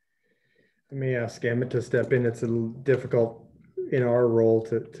 Let me ask Emmett to step in. It's a little difficult in our role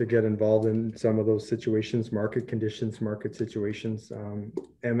to get involved in some of those situations, market conditions, market situations.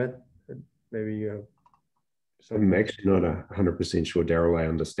 Emmett, maybe you have something. I'm actually not 100% sure, Daryl, I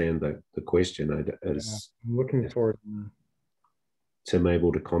understand the question. I'm looking forward. Tim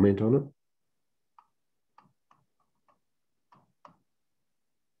able to comment on it?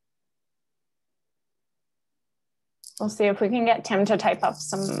 We'll see if we can get Tim to type up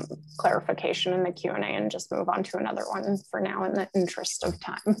some clarification in the Q&A and just move on to another one for now in the interest of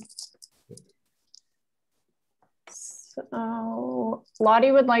time. So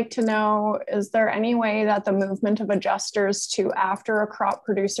Lottie would like to know, is there any way that the movement of adjusters to after a crop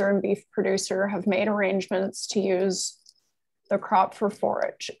producer and beef producer have made arrangements to use the crop for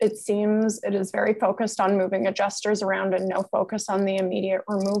forage? It seems it is very focused on moving adjusters around and no focus on the immediate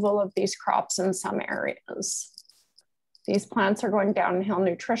removal of these crops in some areas. These plants are going downhill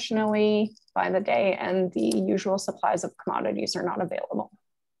nutritionally by the day, and the usual supplies of commodities are not available.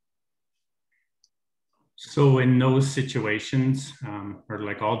 So in those situations, or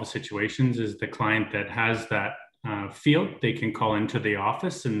like all the situations, is the client that has that field, they can call into the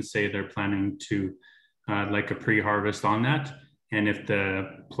office and say they're planning to like a pre-harvest on that. And if the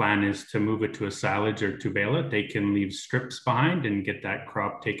plan is to move it to a silage or to bale it, they can leave strips behind and get that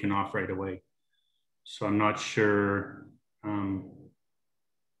crop taken off right away. So I'm not sure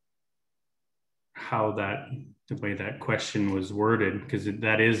how the way that question was worded, because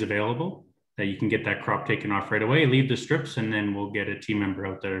that is available, that you can get that crop taken off right away, leave the strips, and then we'll get a team member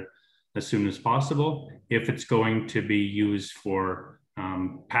out there as soon as possible. If it's going to be used for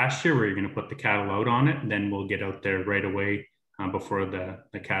pasture, where you're going to put the cattle out on it, then we'll get out there right away before the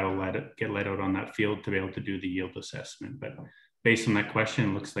cattle get let out on that field to be able to do the yield assessment. But based on that question,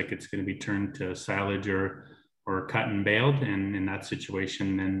 it looks like it's going to be turned to silage or cut and baled. And in that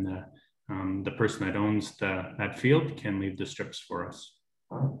situation, then the person that owns that field can leave the strips for us.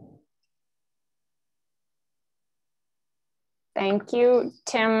 Thank you.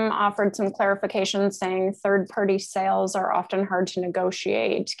 Tim offered some clarification saying third-party sales are often hard to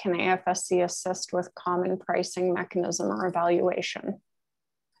negotiate. Can AFSC assist with common pricing mechanism or evaluation?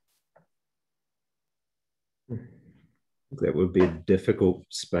 That would be a difficult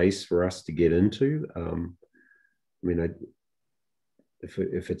space for us to get into. I mean,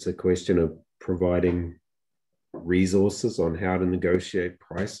 if it's a question of providing resources on how to negotiate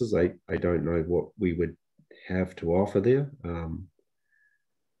prices, I don't know what we would have to offer there.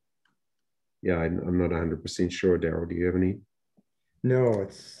 yeah, I'm not 100% sure. Daryl, do you have any? No,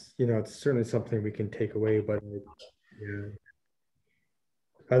 it's, you know, it's certainly something we can take away, but yeah,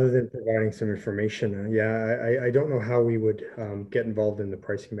 other than providing some information, yeah, I don't know how we would get involved in the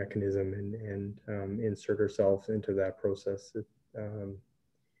pricing mechanism and insert ourselves into that process. You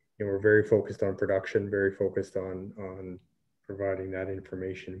know, we're very focused on production, very focused on providing that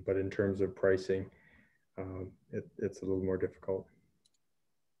information, but in terms of pricing, it's a little more difficult.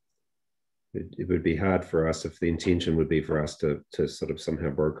 It would be hard for us if the intention would be for us to sort of somehow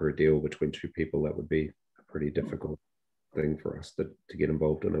broker a deal between two people. That would be a pretty difficult thing for us to get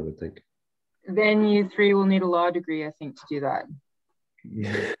involved in, I would think. Then you three will need a law degree, I think, to do that.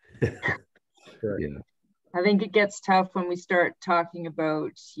 Yeah. I think it gets tough when we start talking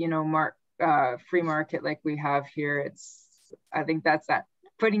about, you know, free market like we have here. I think that's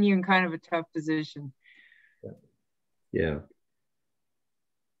putting you in kind of a tough position. Yeah.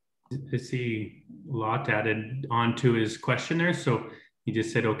 I see a lot added onto his question there. So he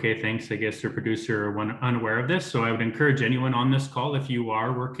just said, okay, thanks. I guess your producer are unaware of this. So I would encourage anyone on this call, if you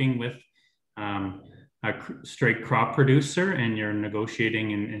are working with a straight crop producer and you're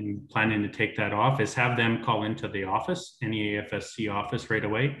negotiating and planning to take that off, is have them call into the office, any AFSC office right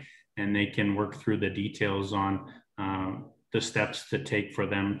away, and they can work through the details on the steps to take for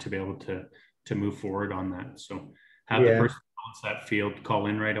them to be able to move forward on that. So have the person owns that field call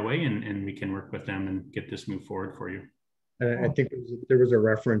in right away, and we can work with them and get this move forward for you. I think there was a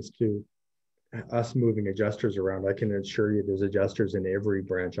reference to us moving adjusters around. I can assure you there's adjusters in every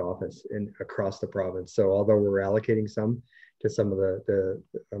branch office across the province. So although we're allocating some to some of the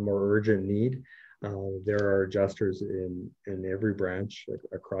more urgent need, there are adjusters in every branch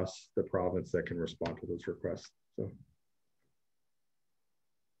across the province that can respond to those requests.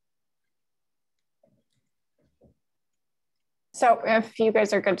 So if you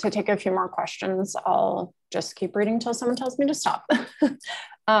guys are good to take a few more questions, I'll just keep reading till someone tells me to stop.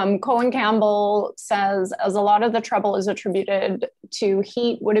 Cohen Campbell says, as a lot of the trouble is attributed to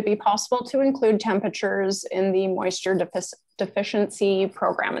heat, would it be possible to include temperatures in the moisture deficiency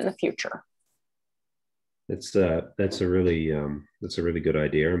program in the future? That's a really good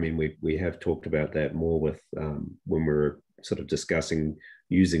idea. I mean, we have talked about that more with when we're sort of discussing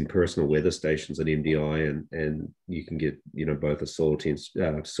using personal weather stations at MDI, and you can get, you know, both a soil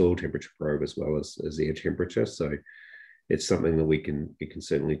temperature probe as well as air temperature. So it's something that we can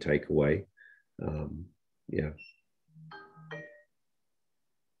certainly take away. Yeah.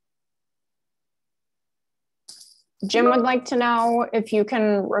 Jim would like to know if you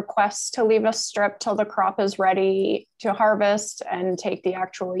can request to leave a strip till the crop is ready to harvest and take the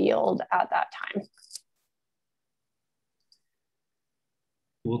actual yield at that time.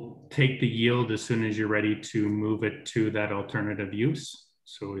 We'll take the yield as soon as you're ready to move it to that alternative use.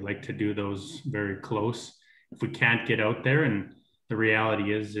 So we like to do those very close. If we can't get out there, and the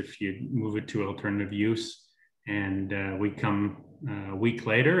reality is if you move it to alternative use and we come a week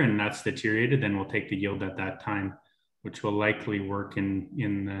later and that's deteriorated, then we'll take the yield at that time, which will likely work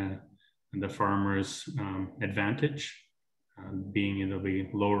in the farmer's advantage, being it'll be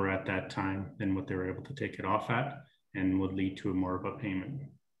lower at that time than what they were able to take it off at, and would lead to more of a payment.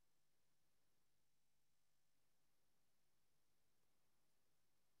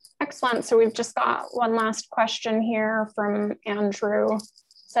 Excellent. So we've just got one last question here from Andrew.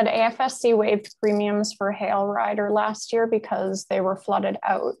 Said AFSC waived premiums for hail rider last year because they were flooded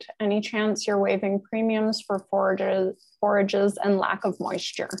out. Any chance you're waiving premiums for forages and lack of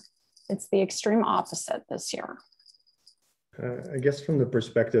moisture? It's the extreme opposite this year. I guess from the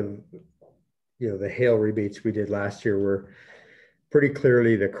perspective, you know, the hail rebates we did last year were pretty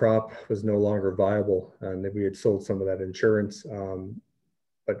clearly the crop was no longer viable, and that we had sold some of that insurance,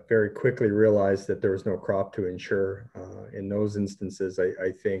 but very quickly realized that there was no crop to insure. In those instances,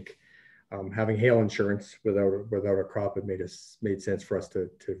 I think having hail insurance without a crop, it made sense for us to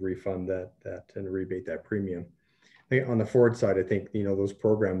refund that and rebate that premium. I think on the forward side, I think, you know, those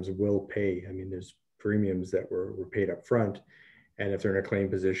programs will pay. I mean, there's premiums that were paid up front, and if they're in a claim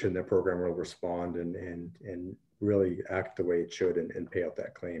position, the program will respond and really act the way it should and pay out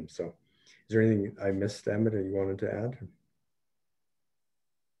that claim. So is there anything I missed, Emmett, that you wanted to add?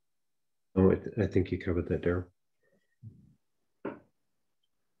 Oh, I think you covered that, Darryl.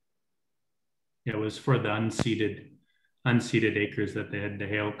 It was for the unseeded acres that they had the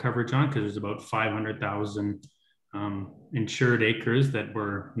hail coverage on, because there's about 500,000 insured acres that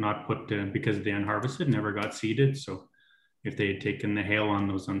were not put to, because of the unharvested, never got seeded. So if they had taken the hail on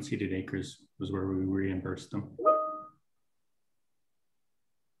those unseeded acres, was where we reimbursed them.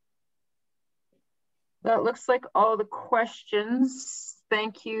 That looks like all the questions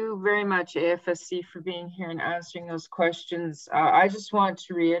thank you very much, AFSC, for being here and answering those questions. I just want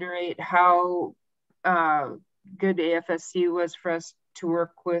to reiterate how good AFSC was for us to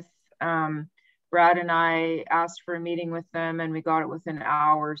work with. Brad and I asked for a meeting with them and we got it within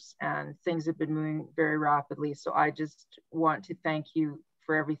hours, and things have been moving very rapidly. So I just want to thank you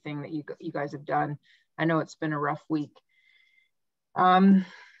for everything that you guys have done. I know it's been a rough week.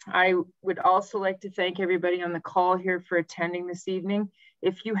 I would also like to thank everybody on the call here for attending this evening.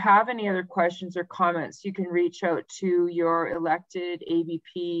 If you have any other questions or comments, you can reach out to your elected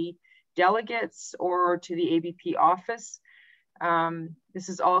ABP delegates or to the ABP office. This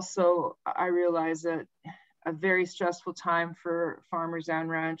is also, I realize, a very stressful time for farmers and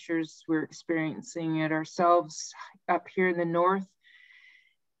ranchers. We're experiencing it ourselves up here in the north.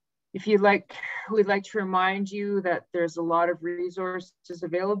 If you'd like, we'd like to remind you that there's a lot of resources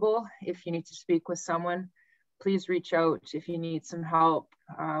available. If you need to speak with someone, please reach out if you need some help.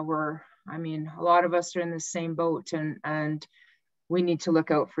 I mean, a lot of us are in the same boat, and we need to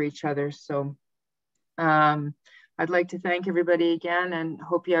look out for each other. So I'd like to thank everybody again and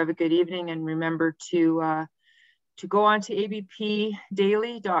hope you have a good evening. And remember to go on to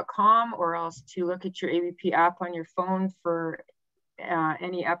abpdaily.com or else to look at your ABP app on your phone for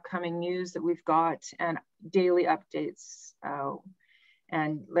any upcoming news that we've got and daily updates.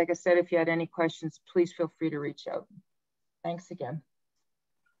 And like I said, if you had any questions, please feel free to reach out. Thanks again.